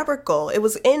Gabrick goal, it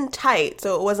was in tight,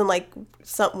 so it wasn't like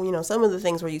some of the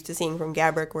things we're used to seeing from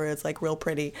Gabrick where it's like real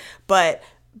pretty, but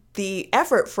the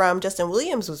effort from Justin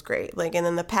Williams was great. Like, and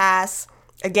then the pass,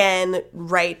 again,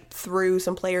 right through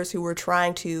some players who were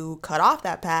trying to cut off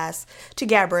that pass to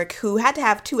Gabrick, who had to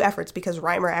have two efforts because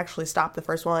Reimer actually stopped the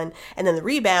first one, and then the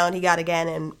rebound he got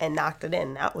again and knocked it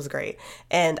in. That was great.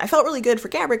 And I felt really good for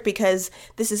Gabrick because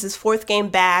this is his fourth game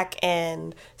back,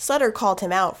 and Sutter called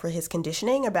him out for his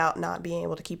conditioning about not being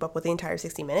able to keep up with the entire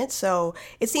 60 minutes. So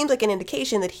it seems like an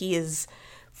indication that he is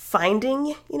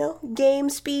finding, game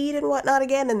speed and whatnot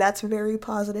again, and that's very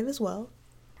positive as well.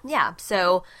 Yeah,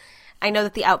 so I know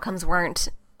that the outcomes weren't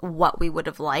what we would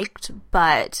have liked,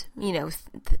 but,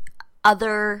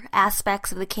 other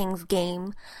aspects of the Kings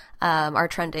game are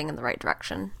trending in the right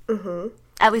direction. Mm-hmm.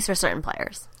 At least for certain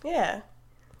players. Yeah.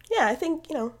 Yeah, I think,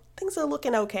 things are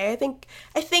looking okay.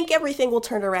 I think everything will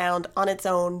turn around on its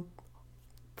own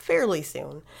fairly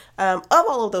soon. Of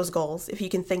all of those goals, if you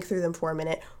can think through them for a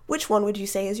minute, which one would you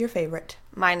say is your favorite?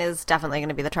 Mine is definitely going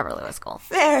to be the Trevor Lewis goal.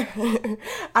 Fair.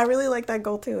 I really like that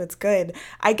goal too. It's good.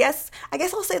 I guess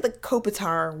I'll say the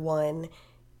Kopitar one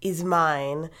is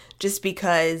mine, just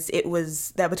because it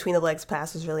was that between the legs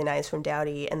pass was really nice from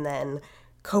Doughty, and then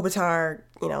Kopitar,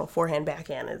 forehand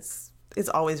backhand is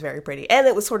always very pretty. And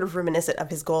it was sort of reminiscent of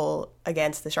his goal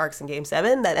against the Sharks in Game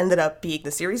 7 that ended up being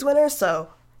the series winner, so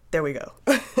there we go.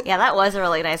 Yeah, that was a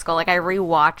really nice goal. Like, I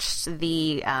rewatched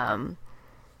the,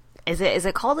 is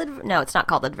it called, no, it's not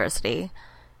called Adversity.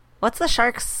 What's the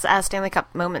Sharks Stanley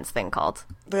Cup Moments thing called?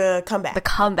 The Comeback. The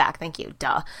Comeback, thank you,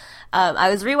 duh.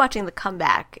 I was rewatching The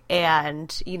Comeback,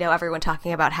 and, everyone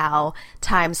talking about how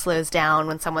time slows down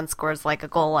when someone scores, like, a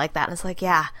goal like that, and it's like,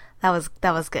 yeah, that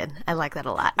was good. I like that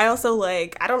a lot. I also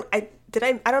like, I don't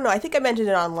know, I think I mentioned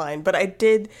it online, but I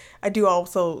do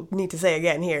also need to say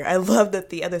again here, I love that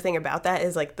the other thing about that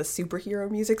is like the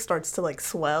superhero music starts to like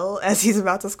swell as he's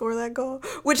about to score that goal,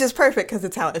 which is perfect because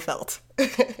it's how it felt.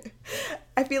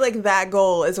 I feel like that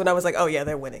goal is when I was like, oh yeah,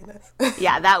 they're winning this.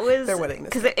 Yeah, that was, they're winning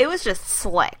this. Because it was just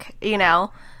slick,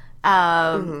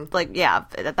 like, yeah,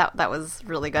 that was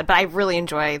really good, but I really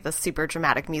enjoy the super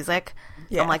dramatic music.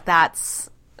 Yeah. I'm like, that's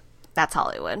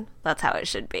Hollywood. That's how it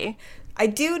should be. I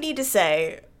do need to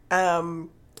say, I'm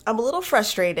a little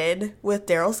frustrated with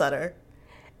Daryl Sutter,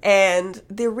 and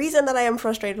the reason that I am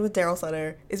frustrated with Daryl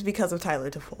Sutter is because of Tyler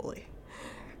Toffoli.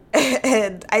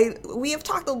 And we have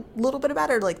talked a little bit about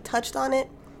it, or like touched on it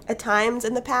at times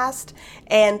in the past,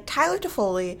 and Tyler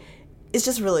Toffoli is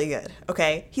just really good,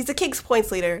 okay? He's the Kings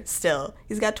points leader still.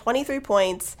 He's got 23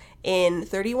 points in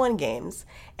 31 games,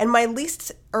 and my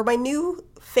new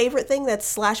favorite thing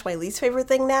that's / my least favorite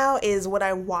thing now is when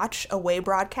I watch away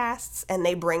broadcasts and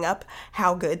they bring up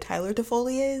how good Tyler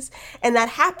Toffoli is. And that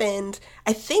happened,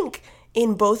 I think,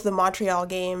 in both the Montreal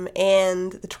game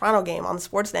and the Toronto game on the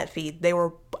Sportsnet feed. They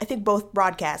were, I think both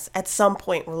broadcasts at some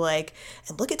point were like,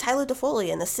 and look at Tyler Toffoli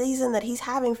and the season that he's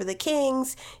having for the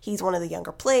Kings. He's one of the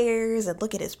younger players, and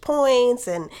look at his points,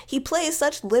 and he plays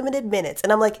such limited minutes.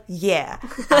 And I'm like, yeah,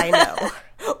 I know.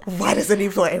 Why doesn't he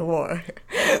play more?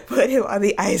 Put him on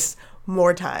the ice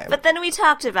more time. But then we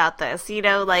talked about this,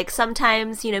 like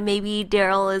sometimes, maybe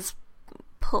Daryl is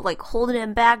holding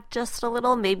him back just a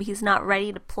little. Maybe he's not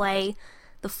ready to play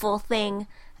the full thing.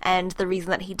 And the reason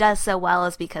that he does so well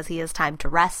is because he has time to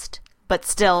rest. But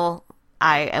still,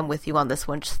 I am with you on this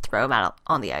one. Just throw him out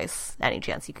on the ice any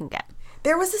chance you can get.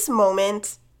 There was this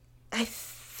moment, I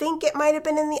think it might have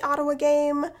been in the Ottawa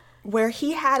game, where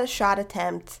he had a shot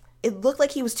attempt. It looked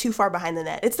like he was too far behind the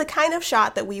net. It's the kind of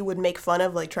shot that we would make fun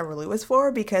of like Trevor Lewis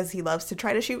for, because he loves to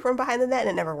try to shoot from behind the net and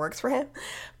it never works for him.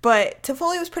 But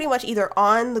Toffoli was pretty much either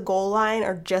on the goal line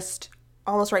or just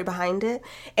almost right behind it.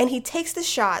 And he takes the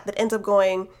shot that ends up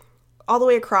going all the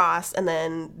way across and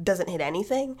then doesn't hit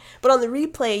anything. But on the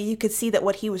replay, you could see that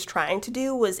what he was trying to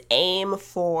do was aim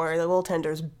for the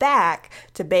goaltender's back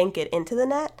to bank it into the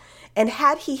net. And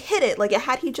had he hit it, like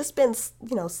had he just been,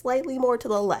 slightly more to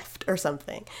the left or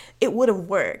something, it would have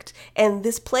worked. And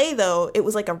this play, though, it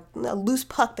was like a loose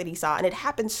puck that he saw, and it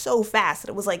happened so fast that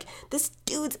it was like, this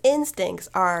dude's instincts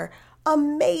are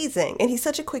amazing. And he's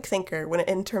such a quick thinker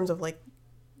in terms of like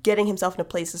getting himself into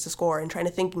places to score and trying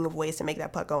to thinking of ways to make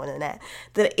that puck go in the net,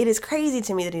 that it is crazy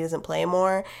to me that he doesn't play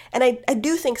more. And I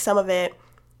do think some of it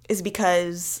is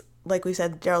because like we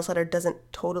said, Daryl Sutter doesn't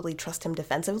totally trust him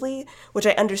defensively, which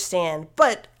I understand,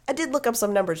 but I did look up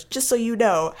some numbers just so you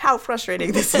know how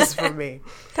frustrating this is for me.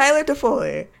 Tyler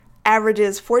Toffoli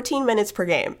averages 14 minutes per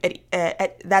game.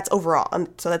 That's overall,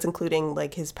 so that's including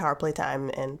like his power play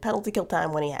time and penalty kill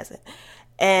time when he has it.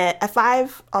 At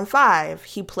 5-on-5,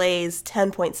 he plays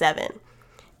 10.7.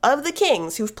 Of the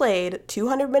Kings who've played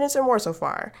 200 minutes or more so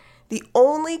far, the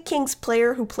only Kings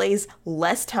player who plays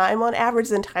less time on average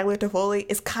than Tyler Toffoli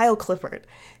is Kyle Clifford.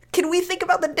 Can we think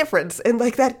about the difference in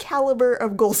like that caliber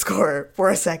of goal scorer for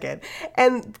a second?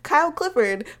 And Kyle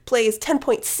Clifford plays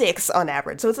 10.6 on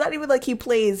average. So it's not even like he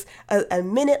plays a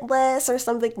minute less or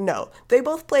something. No, they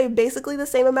both play basically the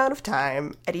same amount of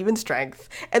time at even strength.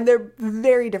 And they're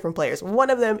very different players. One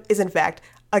of them is, in fact,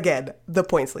 again, the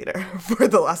points leader for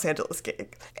the Los Angeles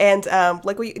Kings. And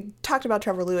like we talked about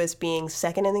Trevor Lewis being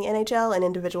second in the NHL in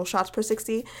individual shots per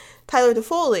 60, Tyler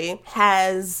Toffoli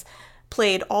has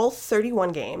played all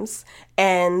 31 games,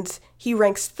 and he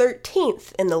ranks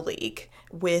 13th in the league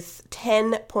with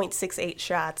 10.68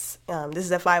 shots. This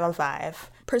is a 5-on-5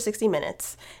 per 60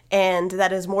 minutes. And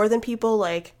that is more than people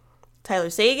like Tyler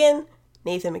Seguin,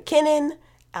 Nathan MacKinnon,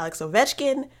 Alex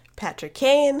Ovechkin, Patrick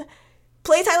Kane.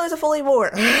 Play Tyler Toffoli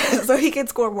more so he can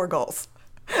score more goals.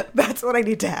 That's what I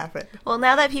need to happen. Well,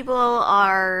 now that people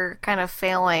are kind of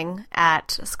failing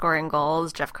at scoring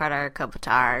goals, Jeff Carter,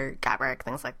 Kopitar, Gaborik,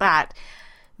 things like that,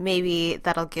 maybe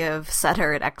that'll give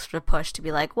Sutter an extra push to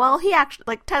be like, well, he actually,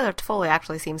 like, Tyler Toffoli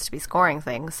actually seems to be scoring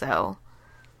things, so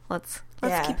let's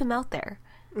keep him out there.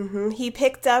 Mm-hmm. He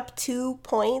picked up 2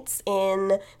 points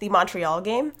in the Montreal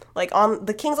game. Like, on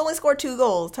the Kings only scored 2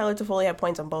 goals. Tyler Toffoli had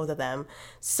points on both of them.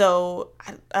 So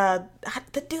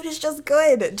the dude is just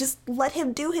good. Just let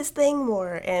him do his thing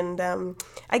more. And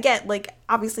I get, like,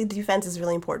 obviously defense is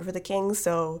really important for the Kings,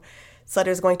 so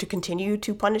Sutter's going to continue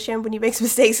to punish him when he makes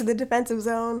mistakes in the defensive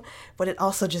zone, but it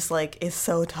also just, like, is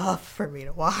so tough for me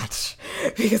to watch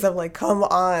because I'm like, come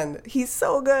on, he's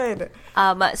so good.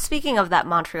 Speaking of that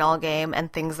Montreal game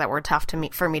and things that were tough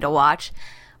for me to watch,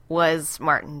 was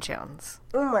Martin Jones.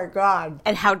 Oh my God.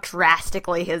 And how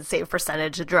drastically his save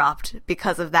percentage dropped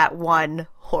because of that one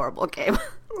horrible game.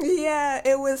 Yeah,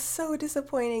 it was so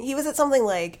disappointing. He was at something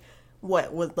like,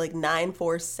 what was like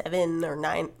 947 or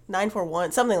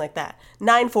 941, something like that.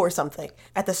 94 something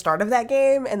at the start of that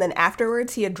game, and then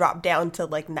afterwards he had dropped down to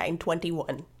like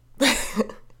 921.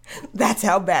 That's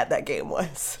how bad that game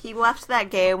was. He left that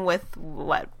game with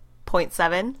what,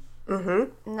 0.7?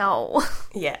 Mm-hmm. No.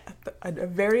 Yeah, a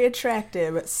very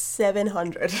attractive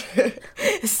 700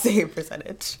 save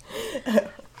percentage.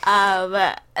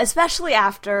 Especially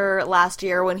after last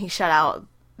year when he shut out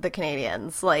the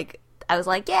Canadiens, like, I was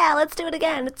like, yeah, let's do it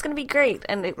again. It's going to be great.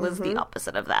 And it was the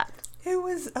opposite of that. It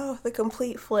was, the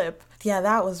complete flip. Yeah,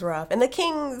 that was rough. And the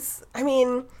Kings, I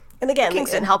mean, and again, the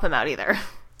Kings didn't help him out either.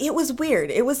 It was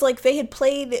weird. It was like they had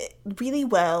played really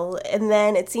well, and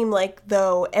then it seemed like,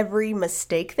 though, every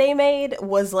mistake they made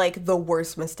was like the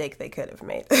worst mistake they could have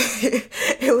made.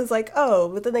 It was like, oh,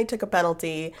 but then they took a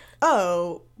penalty.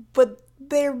 Oh, but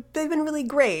they've been really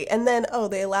great, and then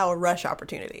they allow a rush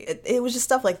opportunity. It was just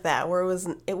stuff like that where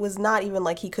it was not even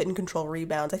like he couldn't control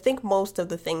rebounds. I think most of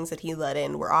the things that he let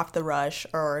in were off the rush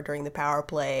or during the power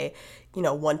play,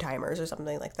 one-timers or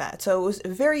something like that. So it was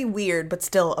very weird, but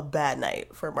still a bad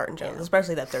night for Martin Jones,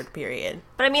 especially that third period.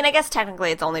 But I mean, I guess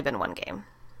technically it's only been one game.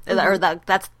 Or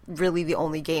that's really the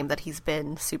only game that he's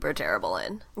been super terrible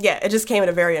in. Yeah, it just came at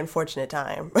a very unfortunate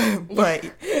time. but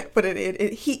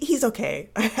he's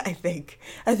okay, I think.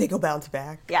 I think he'll bounce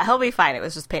back. Yeah, he'll be fine. It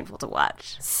was just painful to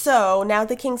watch. So now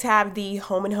the Kings have the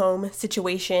home-and-home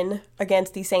situation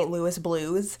against the St. Louis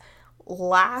Blues.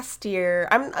 Last year,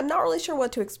 I'm not really sure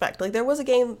what to expect. Like, there was a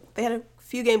game, they had a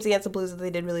few games against the Blues that they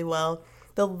did really well.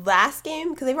 The last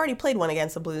game, because they've already played one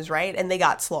against the Blues, right? And they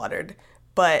got slaughtered.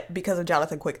 But because of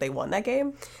Jonathan Quick, they won that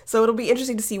game. So it'll be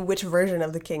interesting to see which version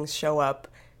of the Kings show up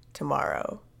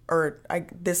tomorrow. Or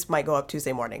this might go up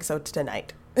Tuesday morning, so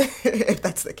tonight, if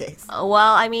that's the case.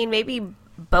 Well, I mean, maybe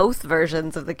both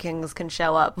versions of the Kings can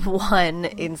show up. One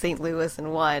in St. Louis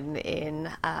and one in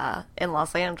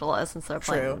Los Angeles instead of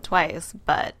playing them twice.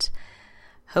 But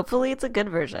hopefully it's a good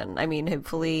version. I mean,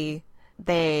 hopefully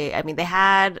they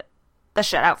had the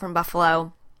shutout from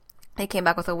Buffalo. They came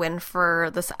back with a win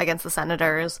against the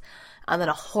Senators, and then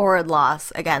a horrid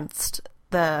loss against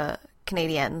the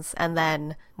Canadiens, and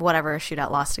then whatever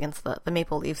shootout lost against the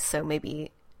Maple Leafs. So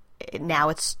maybe now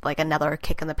it's like another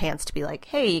kick in the pants to be like,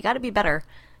 hey, you got to be better.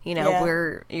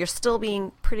 You're still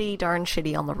being pretty darn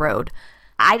shitty on the road.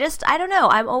 I don't know.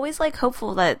 I'm always like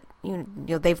hopeful that you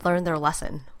know they've learned their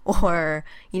lesson, or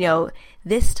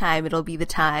this time it'll be the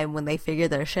time when they figure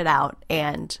their shit out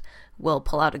and will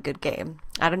pull out a good game.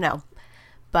 I don't know,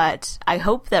 but I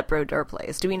hope that Brodeur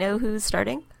plays. Do we know who's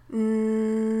starting?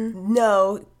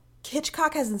 No,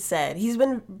 Hitchcock hasn't said. He's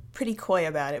been pretty coy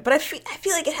about it, but I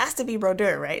feel like it has to be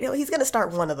Brodeur, right? He's going to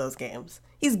start one of those games.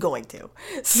 He's going to.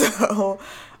 So,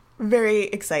 very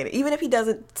excited. Even if he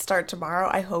doesn't start tomorrow,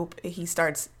 I hope he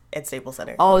starts at Staples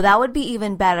Center. Oh, that would be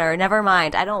even better. Never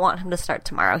mind. I don't want him to start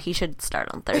tomorrow. He should start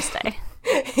on Thursday.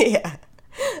 Yeah,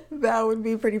 that would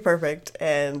be pretty perfect,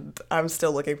 and I'm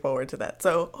still looking forward to that.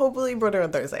 So hopefully Brodeur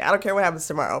on Thursday. I don't care what happens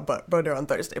tomorrow, but Brodeur on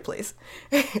Thursday, please.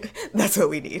 That's what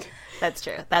we need. That's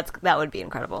true. That would be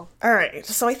incredible. All right,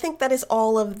 so I think that is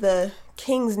all of the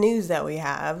Kings news that we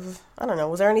have. I don't know,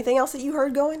 was there anything else that you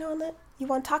heard going on that you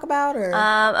want to talk about? Or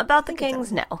about the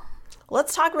Kings, no.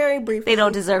 Let's talk very briefly. They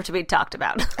don't deserve to be talked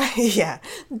about. Yeah.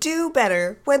 Do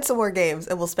better. Win some more games,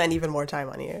 and we'll spend even more time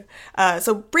on you.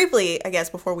 So briefly, I guess,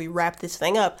 before we wrap this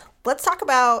thing up, let's talk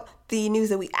about the news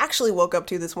that we actually woke up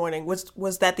to this morning, which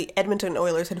was that the Edmonton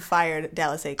Oilers had fired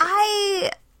Dallas Eakins.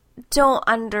 I don't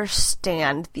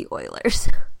understand the Oilers.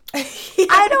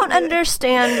 I don't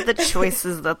understand the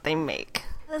choices that they make.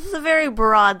 This is a very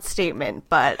broad statement,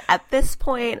 but at this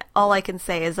point, all I can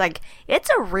say is, it's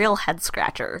a real head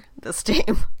scratcher, this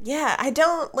team. Yeah, I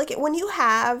don't like it when you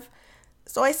have.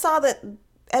 So I saw that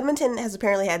Edmonton has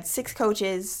apparently had 6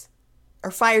 coaches, or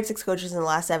fired 6 coaches in the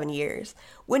last 7 years.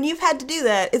 When you've had to do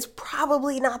that, it's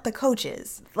probably not the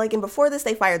coaches. And before this,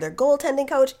 they fired their goaltending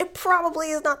coach. It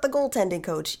probably is not the goaltending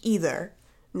coach either,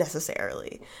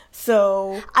 necessarily.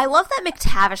 So I love that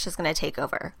McTavish is going to take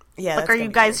over. Yeah, are you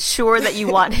guys sure that you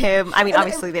want him? I mean,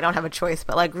 obviously they don't have a choice,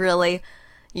 but really,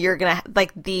 you're gonna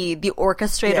the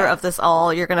orchestrator of this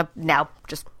all. You're gonna now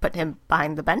just put him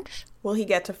behind the bench. Will he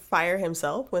get to fire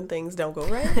himself when things don't go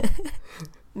right?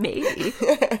 Maybe.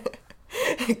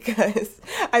 Because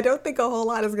I don't think a whole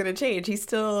lot is going to change. He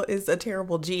still is a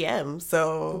terrible GM,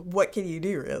 so what can you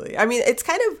do, really? I mean, it's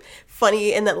kind of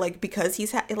funny in that, because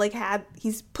he's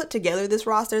he's put together this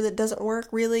roster that doesn't work,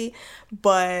 really,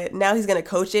 but now he's going to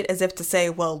coach it as if to say,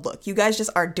 well, look, you guys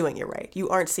just aren't doing it right. You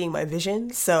aren't seeing my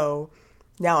vision, so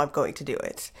now I'm going to do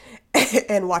it.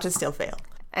 And watch it still fail.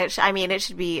 It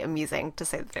should be amusing, to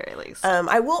say the very least.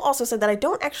 I will also say that I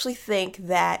don't actually think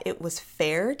that it was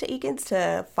fair to Eakins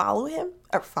to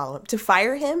to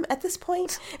fire him at this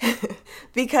point,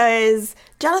 because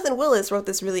Jonathan Willis wrote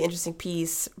this really interesting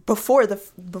piece before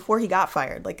he got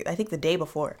fired, I think the day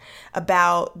before,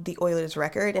 about the Oilers'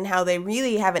 record and how they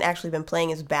really haven't actually been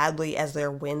playing as badly as their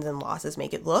wins and losses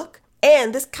make it look.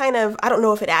 And this kind of, I don't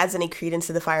know if it adds any credence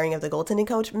to the firing of the goaltending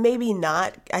coach. Maybe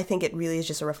not. I think it really is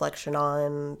just a reflection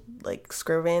on,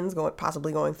 Scrivens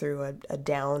possibly going through a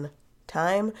down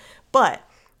time. But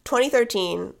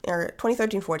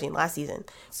 2013-14, last season,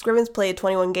 Scrivens played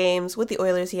 21 games. With the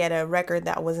Oilers, he had a record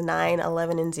that was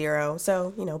 9-11-0.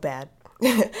 So, bad.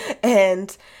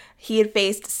 And he had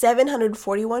faced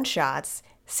 741 shots,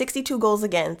 62 goals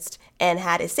against, and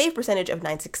had a save percentage of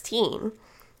 .916.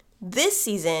 This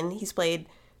season, he's played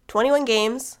 21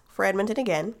 games for Edmonton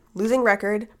again, losing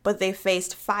record, but they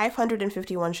faced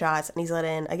 551 shots, and he's let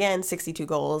in, again, 62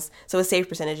 goals, so his save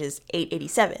percentage is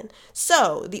 .887.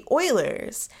 So, the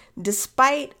Oilers,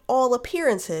 despite all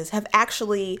appearances, have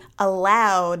actually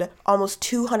allowed almost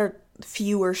 200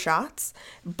 fewer shots,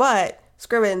 but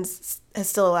Scrivens has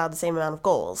still allowed the same amount of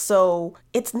goals. So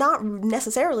it's not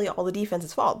necessarily all the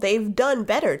defense's fault. They've done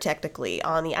better technically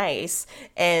on the ice,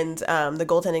 and the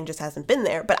goaltending just hasn't been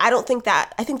there. But I think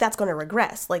that's going to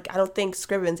regress. I don't think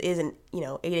Scrivens is an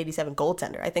 887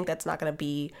 goaltender. I think that's not going to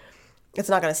be. It's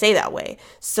not going to stay that way.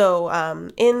 So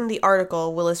in the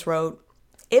article, Willis wrote,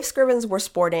 if Scrivens were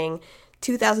sporting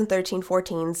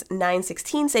 2013-14's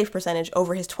 .916 save percentage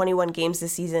over his 21 games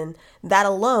this season, that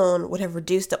alone would have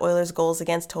reduced the Oilers' goals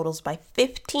against totals by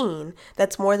 15.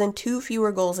 That's more than 2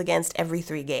 fewer goals against every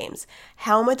 3 games.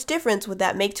 How much difference would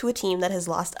that make to a team that has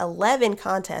lost 11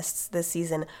 contests this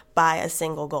season by a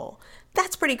single goal?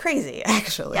 That's pretty crazy,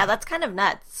 actually. Yeah, that's kind of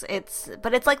nuts.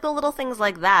 But it's the little things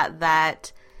like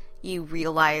that you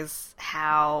realize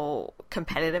how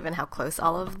competitive and how close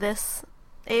all of this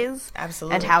is.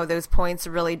 Absolutely. And how those points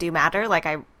really do matter.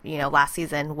 Last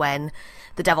season when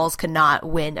the Devils could not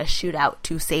win a shootout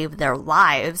to save their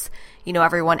lives,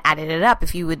 everyone added it up.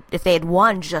 If they had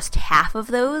won just half of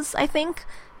those, I think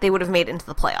they would have made it into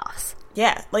the playoffs.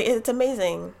 Yeah, it's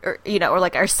amazing.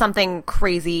 Or something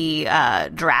crazy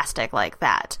drastic like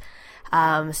that.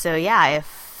 So yeah,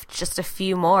 if just a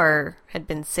few more had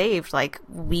been saved, like,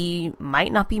 we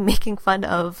might not be making fun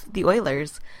of the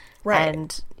Oilers. Right.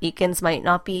 And Eakins might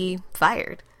not be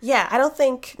fired. Yeah, I don't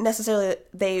think necessarily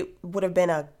they would have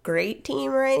been a great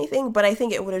team or anything, but I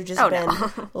think it would have just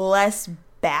been less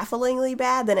bafflingly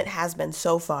bad than it has been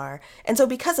so far. And so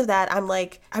because of that,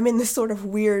 I'm in this sort of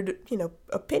weird,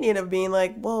 opinion of being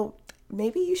like, well,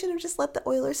 maybe you should have just let the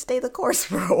Oilers stay the course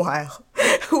for a while,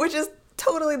 which is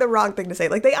totally the wrong thing to say.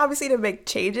 Like, they obviously need to make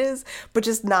changes, but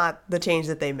just not the change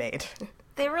that they made.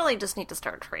 They really just need to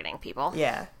start trading people.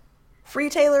 Yeah. Free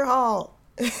Taylor Hall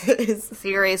is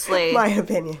seriously my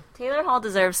opinion. Taylor Hall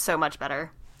deserves so much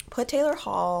better. Put Taylor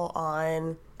Hall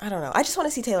on, I don't know. I just want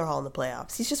to see Taylor Hall in the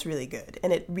playoffs. He's just really good.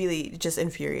 And it really just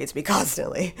infuriates me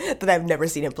constantly that I've never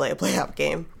seen him play a playoff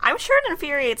game. I'm sure it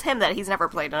infuriates him that he's never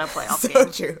played in a playoff So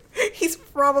game. true. He's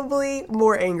probably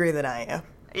more angry than I am.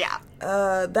 Yeah.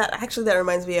 That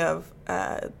reminds me of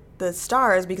the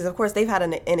Stars, because of course they've had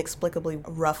an inexplicably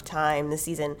rough time this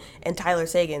season, and Tyler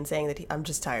Seguin saying that I'm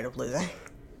just tired of losing.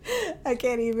 I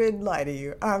can't even lie to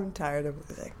you. I'm tired of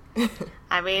losing.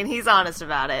 I mean, he's honest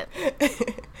about it.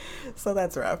 So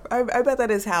that's rough. I bet that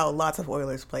is how lots of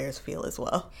Oilers players feel as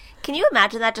well. Can you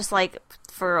imagine that, just like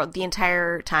for the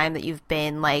entire time that you've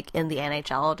been like in the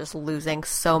NHL, just losing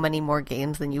so many more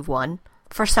games than you've won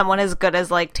for someone as good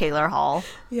as like Taylor Hall?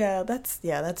 Yeah,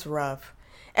 that's rough.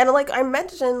 And like I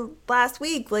mentioned last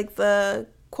week, like the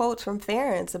quotes from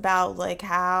Ferentz about like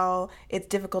how it's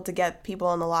difficult to get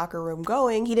people in the locker room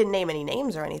going. He didn't name any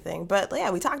names or anything, but yeah,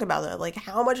 we talked about that. Like,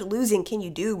 how much losing can you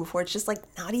do before it's just like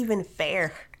not even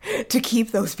fair to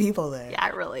keep those people there? Yeah,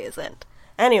 it really isn't.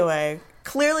 Anyway,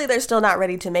 clearly they're still not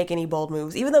ready to make any bold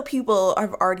moves, even though people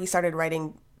have already started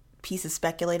writing pieces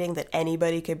speculating that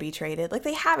anybody could be traded. Like,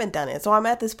 they haven't done it. So I'm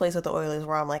at this place with the Oilers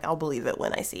where I'm like, I'll believe it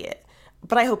when I see it.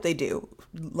 But I hope they do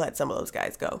let some of those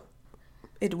guys go.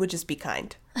 It would just be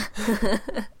kind.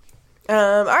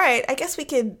 All right, I guess we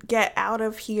could get out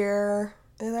of here.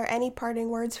 Are there any parting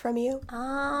words from you?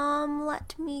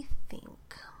 Let me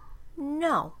think.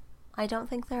 No, I don't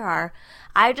think there are.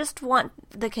 I just want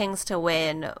the Kings to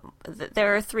win.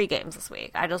 There are 3 games this week.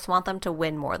 I just want them to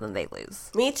win more than they lose.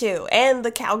 Me too. And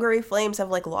the Calgary Flames have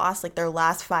lost their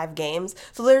last 5 games.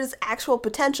 So there's actual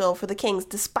potential for the Kings,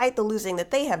 despite the losing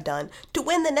that they have done, to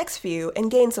win the next few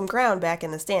and gain some ground back in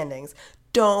the standings.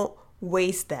 Don't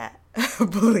waste that.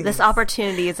 Please. This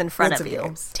opportunity is in front of you.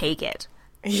 Games. Take it.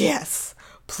 Yes,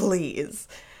 please.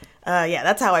 Yeah,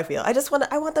 that's how I feel. I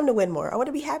want them to win more. I want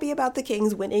to be happy about the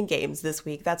Kings winning games this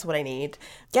week. That's what I need.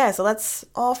 Yeah, so that's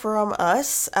all from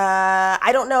us. I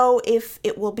don't know if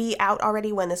it will be out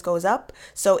already when this goes up.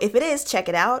 So if it is, check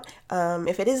it out.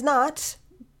 If it is not,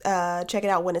 check it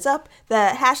out when it's up. The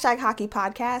 #Hockey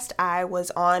Podcast, I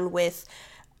was on with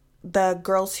the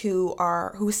girls who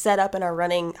set up and are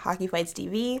running Hockey Fights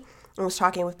TV. I was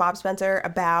talking with Bob Spencer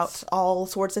about all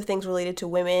sorts of things related to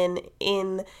women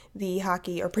in the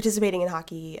hockey or participating in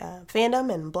hockey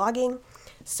fandom and blogging.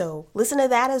 So listen to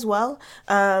that as well.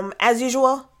 As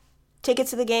usual, tickets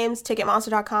to the games,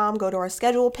 Ticketmonster.com. Go to our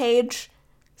schedule page.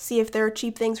 See if there are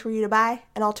cheap things for you to buy.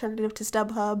 An alternative to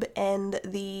StubHub and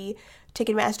the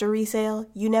Ticketmaster resale.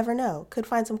 You never know. Could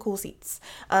find some cool seats.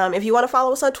 If you want to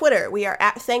follow us on Twitter, we are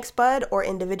at ThanksBud, or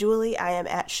individually, I am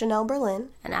at Chanel Berlin.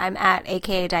 And I'm at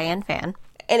AKA Diane Fan.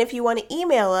 And if you want to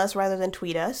email us rather than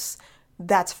tweet us,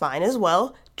 that's fine as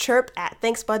well.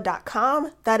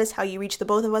 chirp@thanksbud.com. That is how you reach the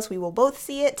both of us. We will both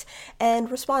see it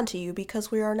and respond to you because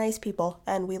we are nice people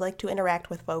and we like to interact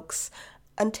with folks.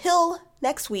 Until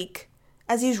next week,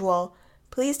 as usual,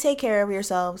 please take care of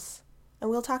yourselves and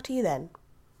we'll talk to you then.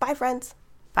 Bye, friends.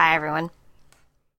 Bye, everyone.